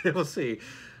Frank. We'll see.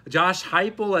 Josh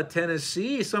Heupel at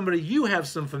Tennessee, somebody you have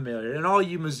some familiar, and all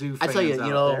you Mizzou fans I tell you, out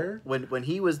you know, there. when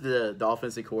he was the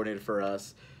offensive coordinator for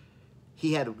us,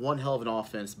 he had one hell of an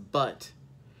offense, but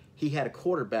he had a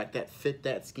quarterback that fit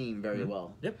that scheme very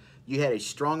well. Yep. You had a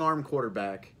strong arm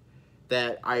quarterback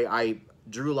that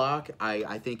Drew Lock,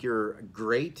 I think you're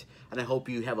great, and I hope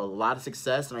you have a lot of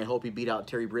success, and I hope you beat out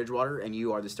Terry Bridgewater, and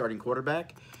you are the starting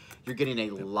quarterback. You're getting a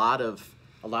lot of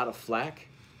flack.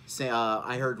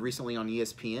 I heard recently on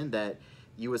ESPN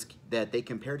that they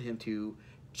compared him to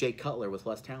Jay Cutler with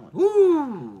less talent.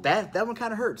 Woo! That one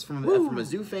kind of hurts from a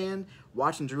Zoo fan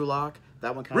watching Drew Lock.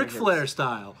 That one kind of Ric hurts. Flair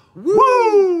style.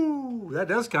 Woo! That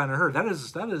does kind of hurt.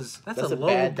 That's a low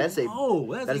bad.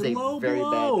 blow. That is a low very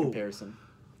blow. bad comparison.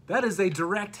 That is a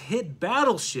direct hit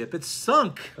battleship. It's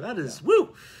sunk. That is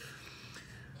woo.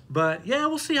 But yeah,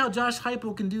 we'll see how Josh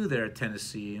Heupel can do there at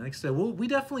Tennessee. Like I said, we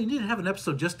definitely need to have an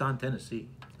episode just on Tennessee.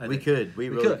 We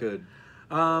really could.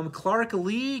 Clark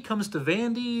Lee comes to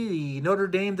Vandy, the Notre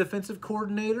Dame defensive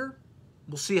coordinator.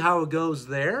 We'll see how it goes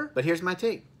there. But here's my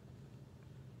take.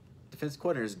 Defensive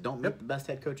coordinators don't make the best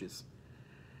head coaches.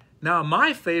 Now,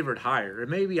 my favorite hire,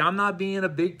 and maybe I'm not being a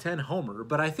Big Ten homer,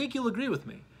 but I think you'll agree with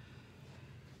me.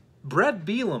 Brett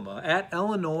Bielema at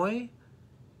Illinois,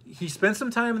 he spent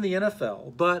some time in the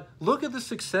NFL, but look at the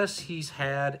success he's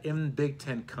had in Big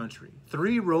Ten country.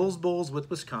 3 Rose Bowls with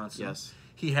Wisconsin. Yes.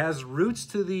 He has roots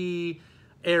to the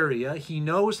area. He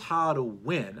knows how to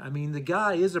win. I mean, the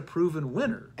guy is a proven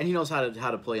winner. And he knows how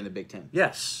to play in the Big Ten.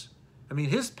 Yes. I mean,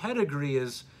 his pedigree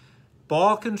is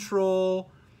ball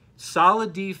control,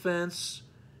 solid defense,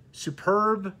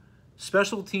 superb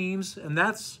special teams, and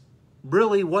that's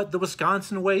really what the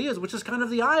Wisconsin way is, which is kind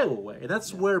of the Iowa way. And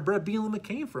that's where Brett Bielema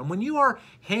came from. When you are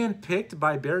handpicked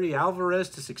by Barry Alvarez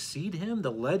to succeed him,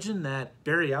 the legend that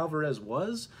Barry Alvarez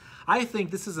was, I think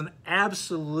this is an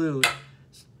absolute...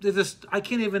 I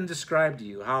can't even describe to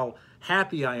you how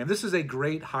happy I am. This is a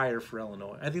great hire for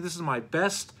Illinois. I think this is my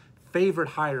favorite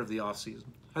hire of the offseason.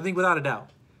 I think without a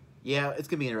doubt. Yeah, it's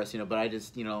going to be interesting, but I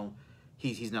just,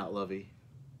 He's not Lovey.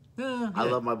 Yeah, I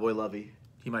love my boy Lovey.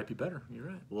 He might be better. You're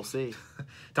right. We'll see.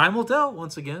 Time will tell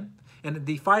once again. And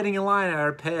the Fighting Illini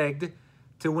are pegged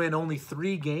to win only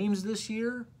 3 games this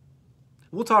year.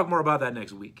 We'll talk more about that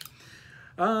next week.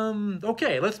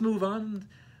 Okay, let's move on.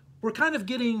 We're kind of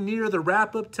getting near the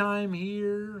wrap-up time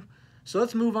here. So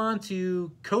let's move on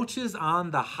to coaches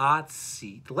on the hot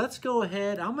seat. Let's go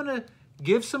ahead. I'm going to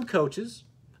give some coaches,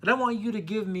 and I want you to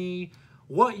give me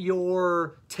what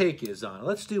your take is on it.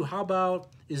 Let's do, how about,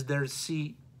 is their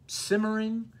seat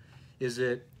simmering? Is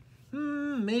it,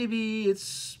 maybe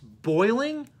it's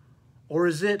boiling? Or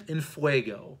is it in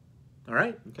fuego? All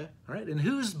right? Okay. All right. And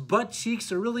whose butt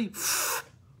cheeks are really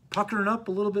puckering up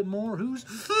a little bit more? Who's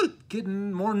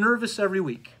getting more nervous every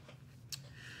week?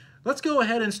 Let's go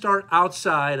ahead and start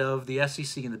outside of the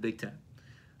SEC and the Big Ten.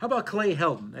 How about Clay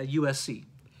Helton at USC?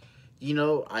 You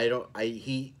know,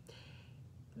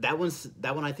 that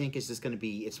one I think is just going to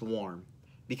be, it's warm.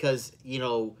 Because, you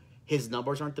know, his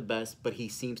numbers aren't the best, but he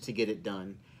seems to get it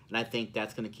done. And I think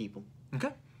that's going to keep him.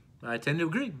 Okay. I tend to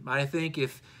agree. I think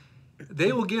if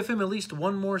they will give him at least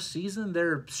one more season,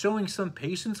 they're showing some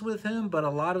patience with him, but a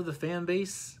lot of the fan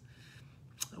base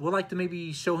would like to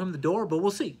maybe show him the door, but we'll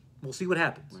see. We'll see what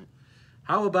happens. Right.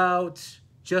 How about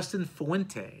Justin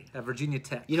Fuente at Virginia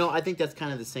Tech? You know, I think that's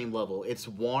kind of the same level. It's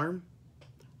warm.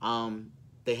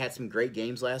 They had some great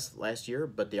games last year,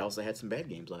 but they also had some bad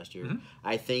games last year.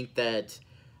 I think that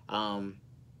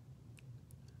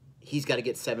he's got to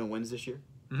get 7 wins this year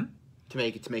to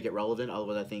make it relevant.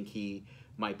 Otherwise, I think he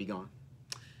might be gone.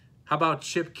 How about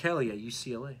Chip Kelly at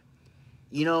UCLA?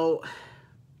 You know,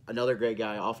 another great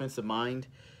guy, offensive mind,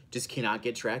 just cannot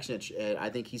get traction. I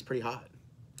think he's pretty hot.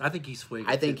 I think he's flaky.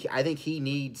 I think he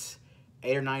needs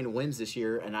 8 or 9 wins this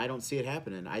year, and I don't see it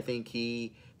happening. I think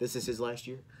this is his last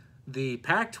year. The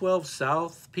Pac-12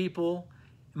 South, people,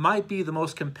 might be the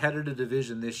most competitive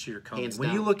division this year coming. Hands when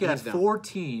down. You look at Hands down. 4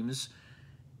 teams,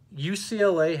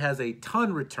 UCLA has a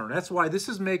ton return. That's why this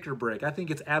is make or break. I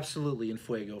think it's absolutely in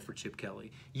fuego for Chip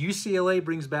Kelly. UCLA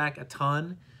brings back a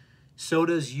ton. So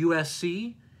does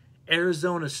USC.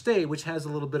 Arizona State, which has a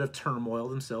little bit of turmoil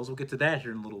themselves. We'll get to that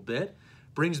here in a little bit.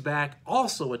 Brings back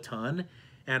also a ton.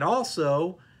 And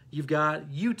also, you've got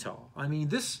Utah. I mean,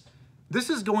 this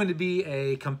is going to be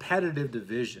a competitive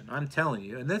division. I'm telling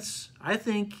you. And I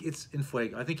think it's in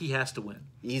fuego. I think he has to win.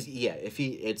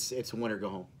 It's win or go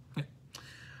home.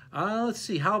 Let's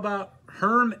see. How about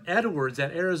Herm Edwards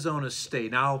at Arizona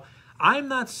State? Now, I'm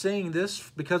not saying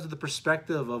this because of the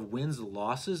perspective of wins and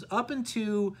losses. Up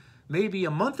until maybe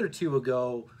a month or 2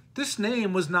 ago, this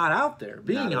name was not out there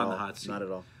being on the hot seat. Not at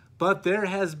all. But there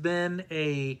has been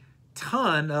a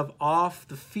ton of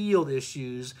off-the-field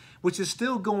issues, which is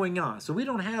still going on. So we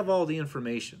don't have all the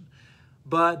information.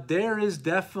 But there is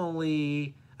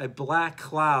definitely a black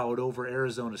cloud over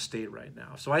Arizona State right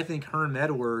now. So I think Herm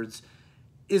Edwards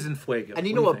is in fuego. And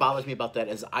you know what bothers me about that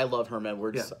is I love Herm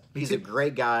Edwards. Yeah, he's a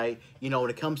great guy. You know, when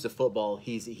it comes to football,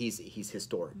 he's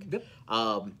historic. Yep.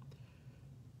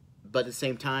 But at the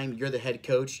same time, you're the head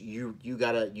coach. You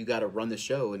gotta run the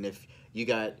show. And if you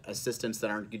got assistants that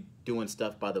aren't doing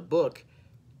stuff by the book,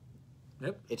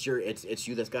 it's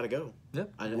you that's got to go.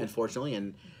 Yep. Unfortunately,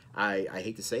 and I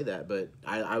hate to say that, but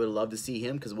I would love to see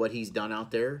him because what he's done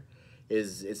out there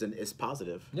is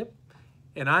positive. Yep.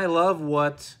 And I love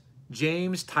what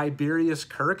James Tiberius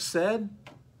Kirk said,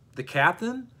 the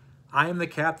captain. I am the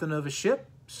captain of a ship,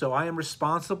 so I am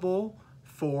responsible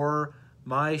for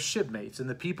my shipmates and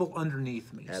the people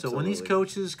underneath me. Absolutely. So when these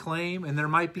coaches claim, and there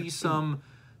might be some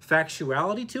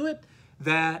factuality to it,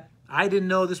 that I didn't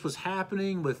know this was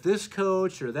happening with this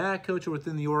coach or that coach or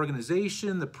within the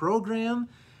organization, the program,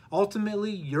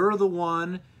 ultimately you're the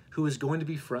one who is going to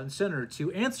be front and center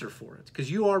to answer for it because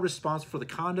you are responsible for the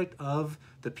conduct of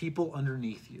the people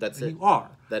underneath you. That's it. You are.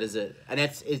 That is it. And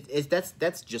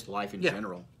that's just life in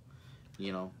general,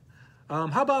 you know.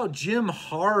 How about Jim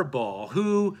Harbaugh,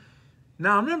 who,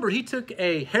 now remember, he took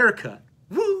a haircut.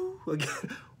 Woo!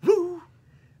 Again, woo!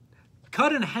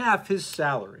 Cut in half his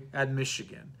salary at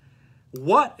Michigan.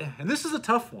 And this is a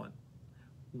tough one.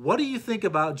 What do you think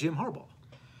about Jim Harbaugh?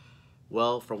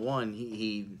 Well, for one,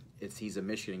 he's a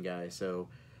Michigan guy, so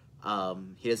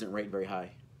he doesn't rate very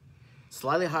high.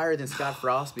 Slightly higher than Scott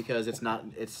Frost because it's not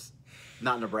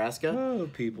Nebraska. Oh,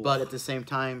 people! But at the same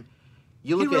time,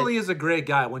 he really is a great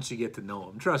guy once you get to know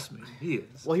him. Trust me, he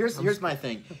is. Well, here's my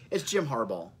thing. It's Jim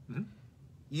Harbaugh. Mm-hmm.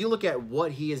 You look at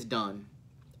what he has done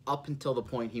up until the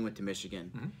point he went to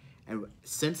Michigan, and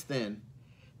since then,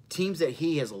 teams that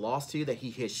he has lost to, that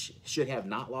he should have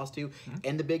not lost to,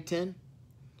 in the Big Ten,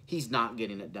 he's not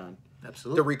getting it done.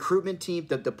 Absolutely. The recruitment team,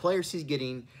 the players he's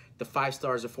getting, the 5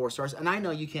 stars or 4 stars, and I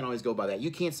know you can't always go by that. You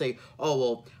can't say, oh,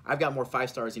 well, I've got more 5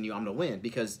 stars than you, I'm going to win,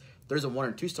 because there's a 1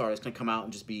 or 2 star that's going to come out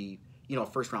and just be, a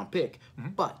first-round pick.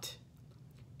 But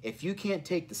if you can't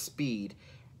take the speed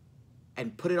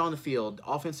and put it on the field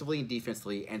offensively and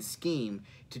defensively and scheme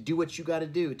to do what you got to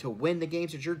do to win the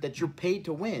games that you're paid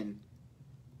to win,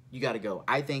 you got to go.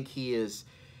 I think his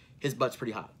butt's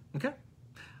pretty hot. Okay.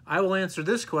 I will answer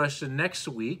this question next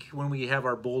week when we have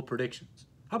our bold predictions.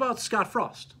 How about Scott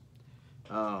Frost?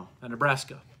 Oh.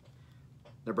 Nebraska.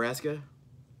 Nebraska?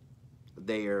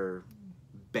 They are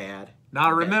bad.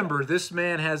 Now remember, this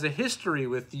man has a history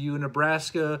with you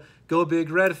Nebraska Go Big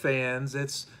Red fans.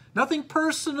 It's nothing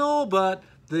personal, but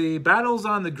the battles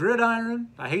on the gridiron,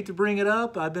 I hate to bring it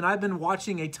up. I've been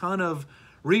watching a ton of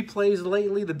replays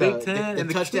lately, the Big Ten the and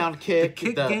the touchdown kick, the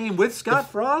kick game with Scott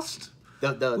Frost.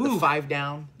 The 5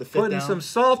 down, the 5th putting down. some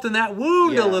salt in that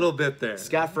wound a little bit there.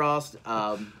 Scott Frost,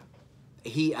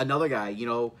 another guy,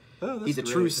 he's a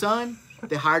true son.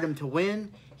 They hired him to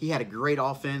win. He had a great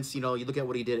offense. You look at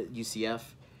what he did at UCF.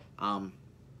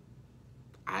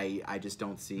 I just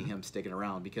don't see him sticking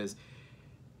around, because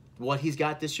what he's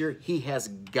got this year, he has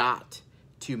got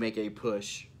to make a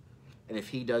push. And if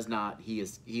he does not,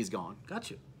 he's gone.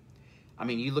 Got you. I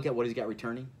mean, you look at what he's got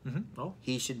returning. Oh,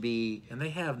 he should be. And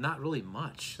they have not really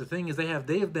much. The thing is, they have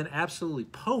been absolutely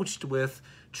poached with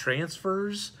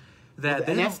transfers.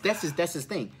 That's his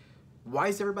thing. Why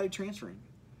is everybody transferring?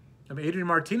 I mean, Adrian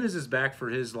Martinez is back for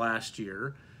his last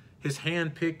year, his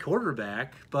hand-picked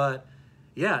quarterback, but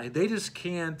yeah, they just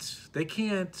can't. They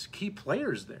can't keep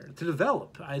players there to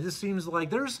develop. It just seems like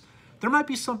there might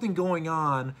be something going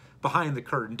on behind the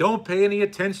curtain. Don't pay any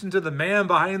attention to the man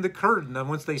behind the curtain. And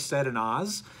once they said in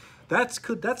Oz, that's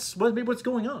maybe what's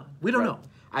going on. We don't know.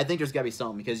 I think there's got to be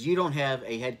something, because you don't have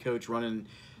a head coach running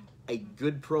a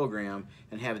good program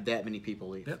and have that many people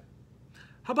leave. Yep.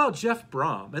 How about Jeff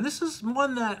Brom? And this is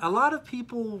one that a lot of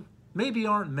people maybe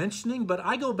aren't mentioning, but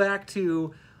I go back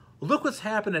to, look what's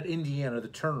happened at Indiana, the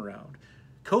turnaround.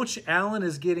 Coach Allen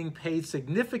is getting paid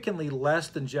significantly less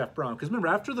than Jeff Brom. Because remember,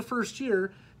 after the first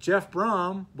year, Jeff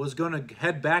Brom was going to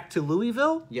head back to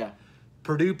Louisville. Yeah.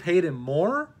 Purdue paid him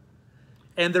more.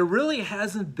 And there really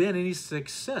hasn't been any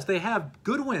success. They have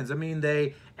good wins. I mean,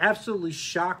 they absolutely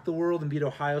shocked the world and beat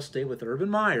Ohio State with Urban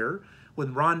Meyer.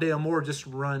 When Rondale Moore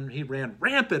he ran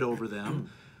rampant over them.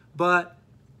 But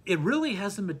it really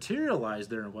hasn't materialized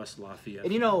there in West Lafayette.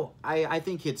 And, I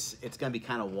think it's going to be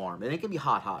kind of warm. And it can be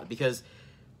hot, because,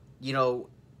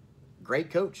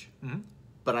 great coach.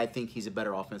 But I think he's a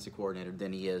better offensive coordinator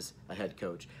than he is a head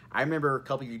coach. I remember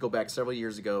several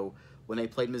years ago when they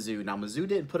played Mizzou. Now, Mizzou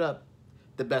didn't put up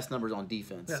the best numbers on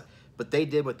defense, but they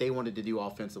did what they wanted to do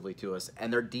offensively to us,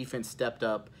 and their defense stepped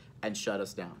up and shut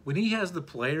us down. When he has the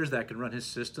players that can run his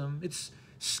system, it's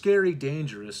scary,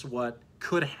 dangerous what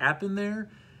could happen there,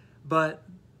 but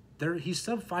he's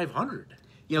sub 500.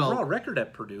 Overall record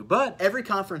at Purdue, but every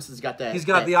conference has got that. He's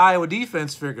got the Iowa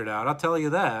defense figured out, I'll tell you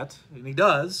that, and he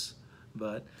does.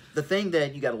 But the thing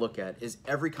that you got to look at is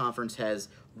every conference has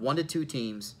 1 to 2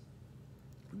 teams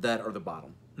that are the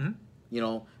bottom.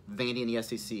 Vandy and the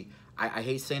SEC. I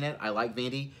hate saying it. I like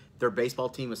Vandy. Their baseball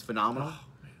team is phenomenal.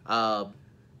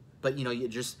 But you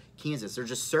just Kansas. There's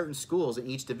just certain schools in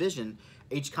each division,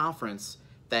 each conference,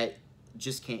 that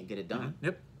just can't get it done.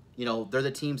 Yep. They're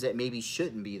the teams that maybe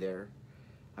shouldn't be there.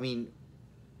 I mean,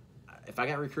 if I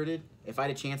got recruited, if I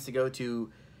had a chance to go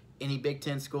to any Big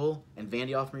Ten school and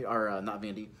Vandy offered me, or not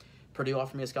Vandy, Purdue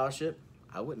offered me a scholarship,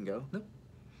 I wouldn't go. Nope.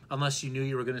 Unless you knew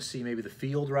you were going to see maybe the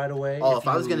field right away. Oh, if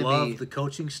I was going to love the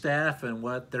coaching staff and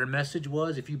what their message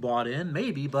was, if you bought in,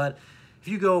 maybe. But if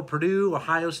you go Purdue,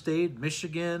 Ohio State,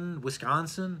 Michigan,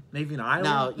 Wisconsin, maybe in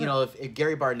Iowa. Now, if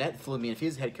Gary Barnett flew me, if he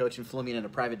was head coach and flew me in a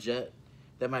private jet,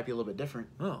 that might be a little bit different.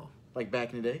 Oh. Like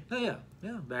back in the day? Oh, yeah,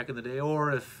 back in the day.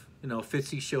 Or if,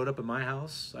 Fitzy showed up at my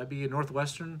house, I'd be at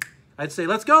Northwestern. I'd say,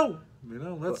 let's go.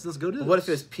 Let's go do this. What if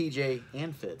it was PJ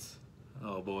and Fitz?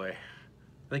 Oh, boy.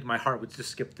 I think my heart would just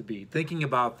skip the beat. Thinking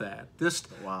about that. Just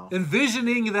wow.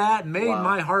 Envisioning that made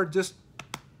my heart just...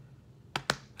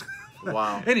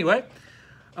 Wow. Anyway,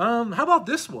 how about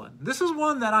this one? This is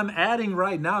one that I'm adding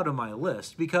right now to my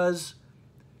list because,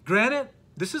 granted,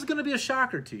 this is going to be a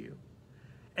shocker to you.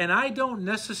 And I don't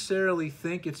necessarily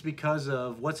think it's because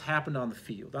of what's happened on the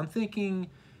field. I'm thinking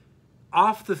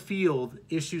off the field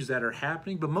issues that are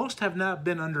happening, but most have not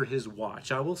been under his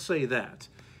watch. I will say that.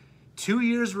 2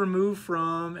 years removed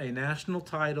from a national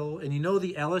title, and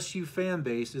the LSU fan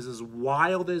base is as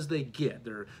wild as they get.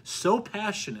 They're so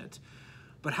passionate.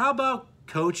 But how about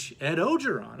Coach Ed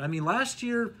Orgeron? I mean, last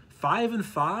year,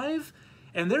 5-5,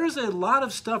 And there's a lot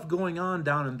of stuff going on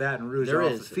down in Baton Rouge There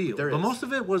off is. the field. There But is. most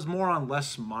of it was more on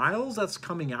Les Miles that's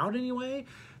coming out anyway,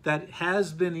 that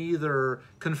has been either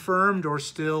confirmed or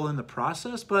still in the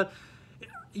process. But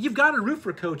you've got to root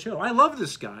for Coach O. I love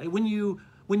this guy. When you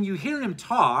hear him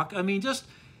talk, I mean, just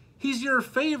he's your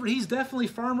favorite. He's definitely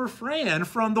Farmer Fran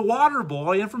from The Water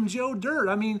Boy and from Joe Dirt.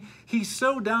 I mean, he's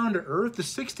so down to earth. The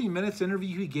 60 Minutes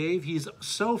interview he gave, he's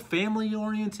so family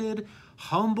oriented,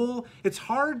 humble. It's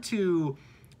hard to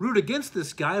root against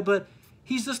this guy, but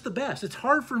he's just the best. It's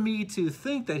hard for me to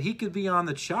think that he could be on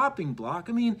the chopping block.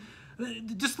 I mean,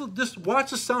 just watch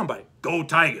the soundbite. Go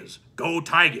Tigers, go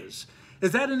Tigers.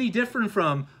 Is that any different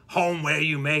from home where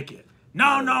you make it?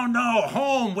 No,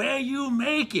 home where you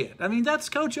make it. I mean, that's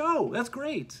Coach O. That's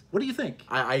great. What do you think?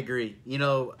 I agree. You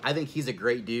know, I think he's a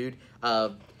great dude.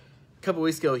 A couple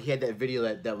weeks ago, he had that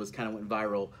video that was kind of went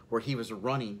viral where he was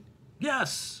running.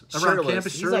 Yes, around Shirtless.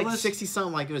 campus He's shirtless. like 60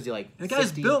 something. Like, was he like? And the guy's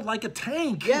 60? built like a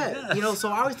tank. Yeah, Yes. you know. So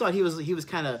I always thought he was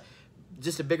kind of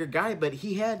just a bigger guy, but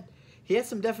he had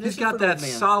some definition. He's got for that man.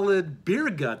 solid beer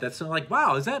gut. That's like,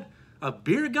 wow, is that a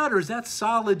beer gut or is that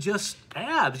solid just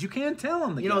abs? You can't tell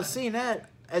him. You know, seeing that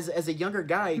as a younger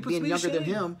guy, puts being me to younger than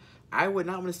shame. him, I would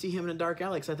not want to see him in a dark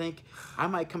alley. 'Cause I think I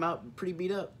might come out pretty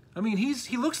beat up. I mean,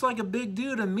 he looks like a big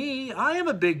dude to me. I am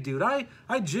a big dude. I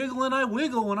jiggle and I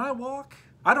wiggle when I walk.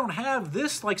 I don't have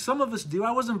this like some of us do.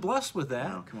 I wasn't blessed with that.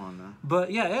 Oh, come on now.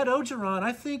 But yeah, Ed Ogeron,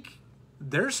 I think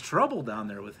there's trouble down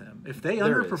there with him. If they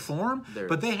There is. underperform, There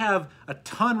but is. they have a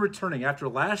ton returning after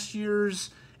last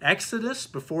year's exodus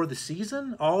before the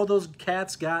season. All those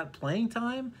cats got playing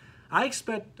time. I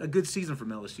expect a good season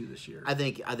from LSU this year. I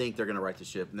think they're gonna right the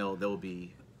ship. And they'll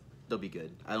be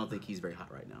good. I don't think he's very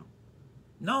hot right now.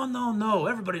 No.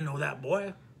 Everybody know that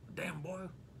boy. Damn boy.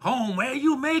 Home where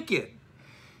you make it.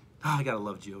 Oh, I gotta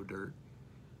love Joe Dirt.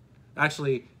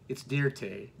 Actually, it's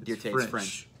Dirte. Dirte, it's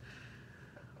French.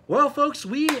 Well, folks,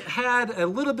 we had a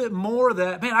little bit more of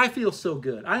that. Man, I feel so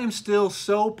good. I am still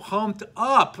so pumped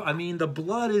up. I mean, the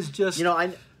blood is just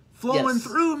flowing yes.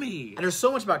 through me. And there's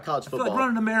so much about college I feel football. like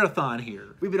running a marathon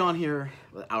here. We've been on here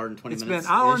an hour and 20 It's minutes.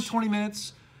 been an hour and 20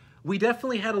 minutes. We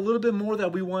definitely had a little bit more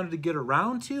that we wanted to get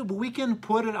around to, but we can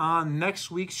put it on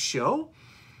next week's show.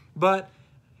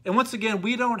 And once again,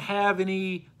 we don't have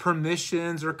any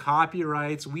permissions or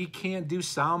copyrights. We can't do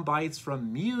sound bites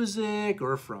from music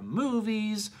or from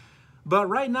movies. But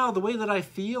right now, the way that I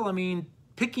feel, I mean,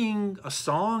 picking a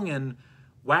song and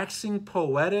waxing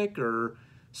poetic or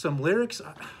some lyrics,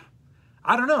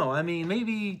 I don't know. I mean,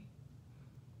 maybe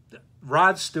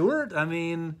Rod Stewart. I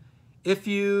mean, if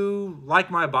you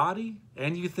like my body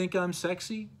and you think I'm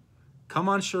sexy, come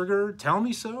on, sugar, tell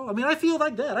me so. I mean, I feel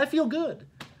like that. I feel good.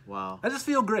 Wow. I just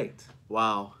feel great.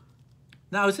 Wow.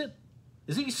 Now, is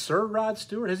he Sir Rod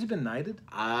Stewart? Has he been knighted?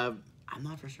 I'm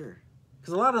not for sure.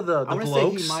 Because a lot of the I wanna say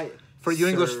blokes, he might, for you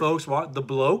English Sir- folks, the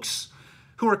blokes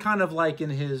who are kind of like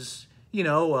in his,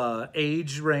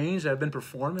 age range that have been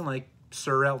performing, like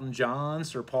Sir Elton John,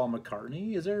 Sir Paul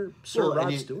McCartney. Is there Sir Well, Rod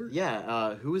and Stewart?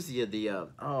 Yeah. Who is the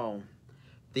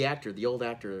actor, the old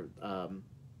actor? Oh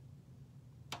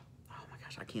my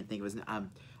gosh, I can't think of his name.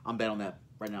 I'm bad on that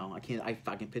right now. I can't. I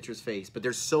can picture his face. But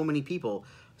there's so many people,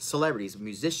 celebrities,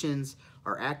 musicians,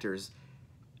 or actors.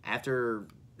 After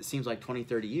it seems like 20,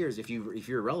 30 years, if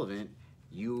you're relevant,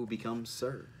 you become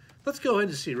Sir. Let's go ahead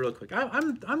and see real quick.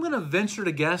 I'm going to venture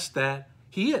to guess that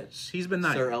he is. He's been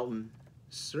knighted. Sir Elton.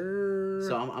 Sir.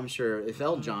 So I'm sure if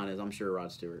Elton John is, I'm sure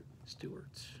Rod Stewart. Stewart.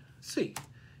 Let's see.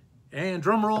 And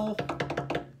drum roll.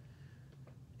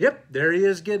 Yep, there he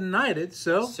is getting knighted.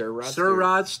 So, Sir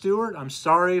Rod Stewart, I'm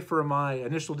sorry for my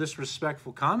initial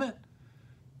disrespectful comment.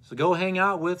 So go hang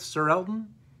out with Sir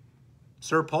Elton,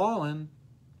 Sir Paul, and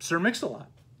Sir Mix-a-Lot.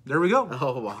 There we go.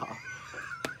 Oh wow.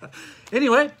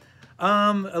 Anyway,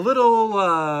 a little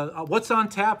what's on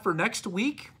tap for next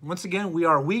week. Once again, we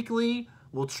are weekly.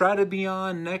 We'll try to be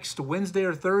on next Wednesday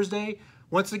or Thursday.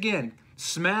 Once again,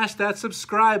 smash that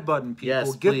subscribe button, people.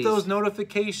 Yes, Get please. those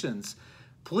notifications.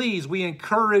 Please, we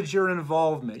encourage your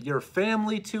involvement. You're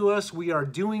family to us. We are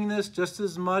doing this just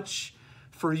as much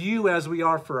for you as we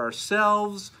are for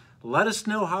ourselves. Let us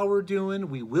know how we're doing.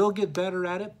 We will get better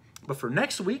at it. But for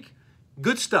next week,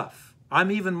 good stuff.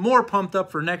 I'm even more pumped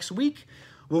up for next week.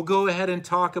 We'll go ahead and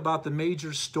talk about the major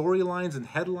storylines and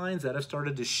headlines that have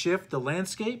started to shift the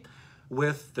landscape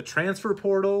with the transfer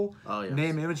portal,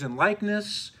 name, image, and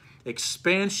likeness,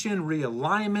 expansion,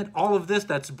 realignment, all of this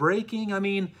that's breaking. I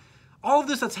mean, all of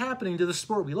this that's happening to the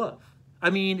sport we love.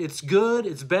 I mean, it's good,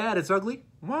 it's bad, it's ugly.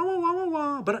 Wah, wah, wah, wah,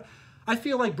 wah. But I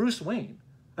feel like Bruce Wayne.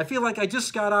 I feel like I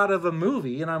just got out of a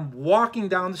movie and I'm walking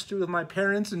down the street with my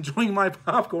parents enjoying my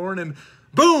popcorn and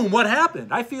Boom! What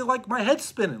happened? I feel like my head's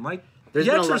spinning. Like There's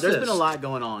The been, Exorcist. there's been a lot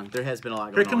going on. There has been a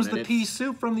lot going Here on. comes and the pea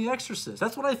soup from The Exorcist.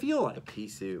 That's what I feel like. Pea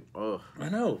soup. Oh, I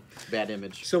know. bad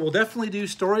image. So we'll definitely do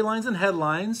storylines and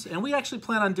headlines, and we actually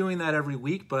plan on doing that every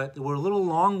week, but we're a little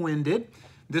long-winded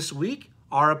this week.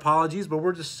 Our apologies, but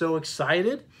we're just so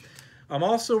excited.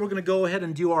 Also, we're going to go ahead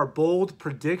and do our bold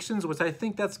predictions, which I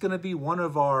think that's going to be one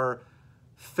of our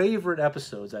favorite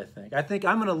episodes, I think. I think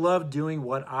I'm going to love doing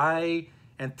what I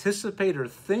anticipate or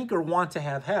think or want to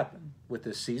have happen with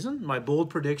this season, my bold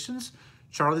predictions.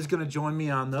 Charlie's going to join me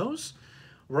on those.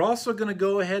 We're also going to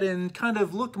go ahead and kind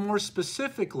of look more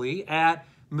specifically at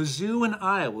Mizzou and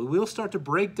Iowa. We'll start to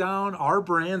break down our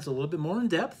brands a little bit more in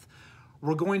depth.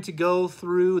 We're going to go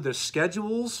through the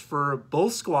schedules for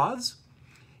both squads,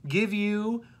 give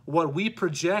you what we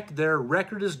project their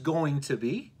record is going to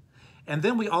be, and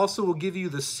then we also will give you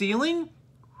the ceiling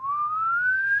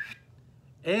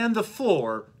and the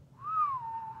floor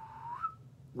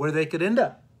where they could end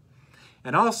up.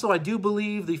 And also, I do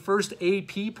believe the first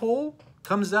AP poll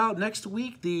comes out next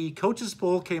week. The coaches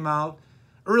poll came out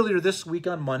earlier this week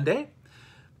on Monday.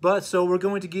 But so we're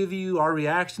going to give you our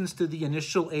reactions to the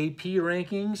initial AP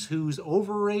rankings, who's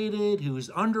overrated, who's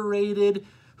underrated,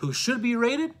 who should be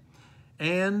rated,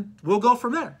 and we'll go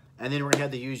from there. And then we're going to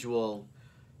have the usual,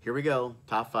 here we go,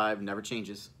 top 5, never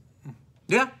changes.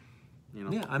 Yeah. You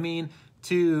know? Yeah, I mean,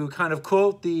 to kind of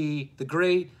quote the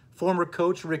great former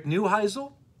coach Rick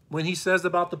Neuheisel, when he says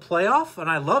about the playoff, and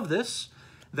I love this,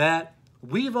 that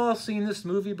we've all seen this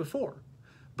movie before,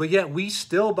 but yet we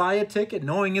still buy a ticket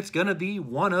knowing it's going to be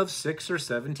one of 6 or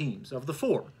 7 teams of the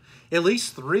 4. At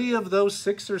least 3 of those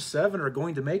 6 or 7 are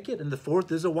going to make it, and the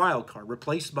 4th is a wild card,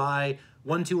 replaced by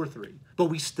 1, 2, or 3. But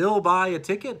we still buy a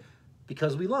ticket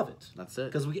because we love it. That's it.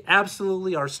 Because we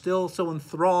absolutely are still so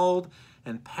enthralled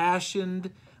and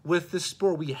passionate with this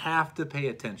sport, we have to pay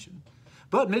attention.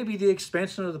 But maybe the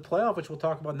expansion of the playoff, which we'll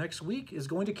talk about next week, is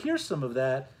going to cure some of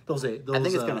that. Those I think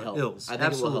it's going to help. ills. I think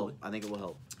Absolutely. it will help. I think it will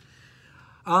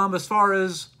help. As far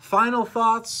as final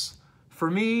thoughts, for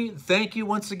me, thank you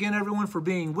once again, everyone, for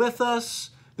being with us.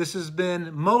 This has been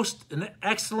an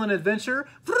excellent adventure.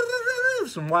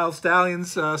 Some Wild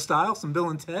Stallions style, some Bill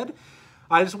and Ted.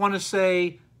 I just want to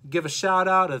say, give a shout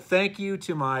out, a thank you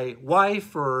to my wife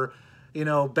for,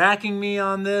 backing me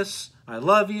on this. I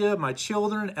love you, my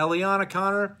children, Eliana,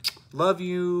 Connor, love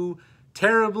you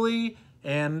terribly,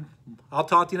 and I'll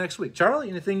talk to you next week. Charlie,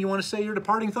 anything you want to say, your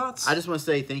departing thoughts? I just want to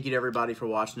say thank you to everybody for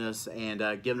watching us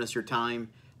and giving us your time.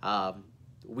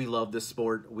 We love this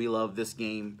sport. We love this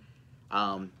game.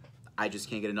 I just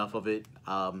can't get enough of it.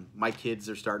 My kids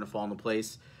are starting to fall into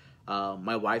place.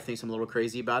 My wife thinks I'm a little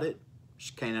crazy about it.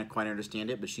 She cannot quite understand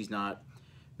it, but she's not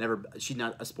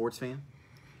a sports fan.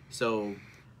 So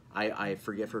I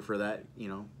forgive her for that,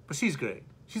 But she's great.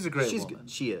 She's a great woman.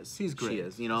 She is. She's great. She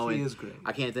is, She is great.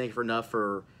 I can't thank her enough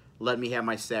for letting me have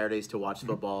my Saturdays to watch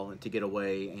football and to get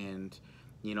away, and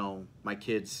my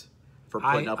kids for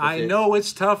putting up with it. I know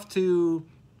it's tough to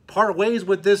part ways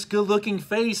with this good-looking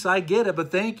face. I get it,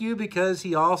 but thank you, because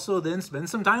he also then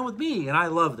spends some time with me, and I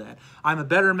love that. I'm a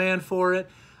better man for it.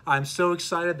 I'm so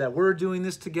excited that we're doing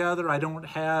this together. I don't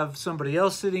have somebody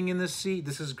else sitting in this seat.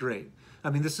 This is great. I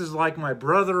mean, this is like my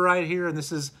brother right here, and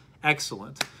this is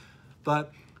excellent.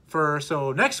 But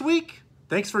so next week,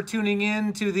 thanks for tuning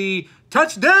in to the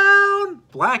Touchdown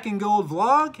Black and Gold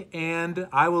vlog, and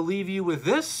I will leave you with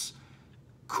this: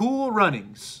 cool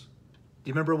runnings. Do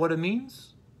you remember what it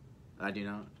means? I do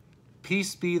not.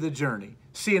 Peace be the journey.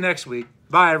 See you next week.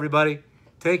 Bye, everybody.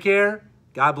 Take care.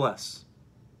 God bless.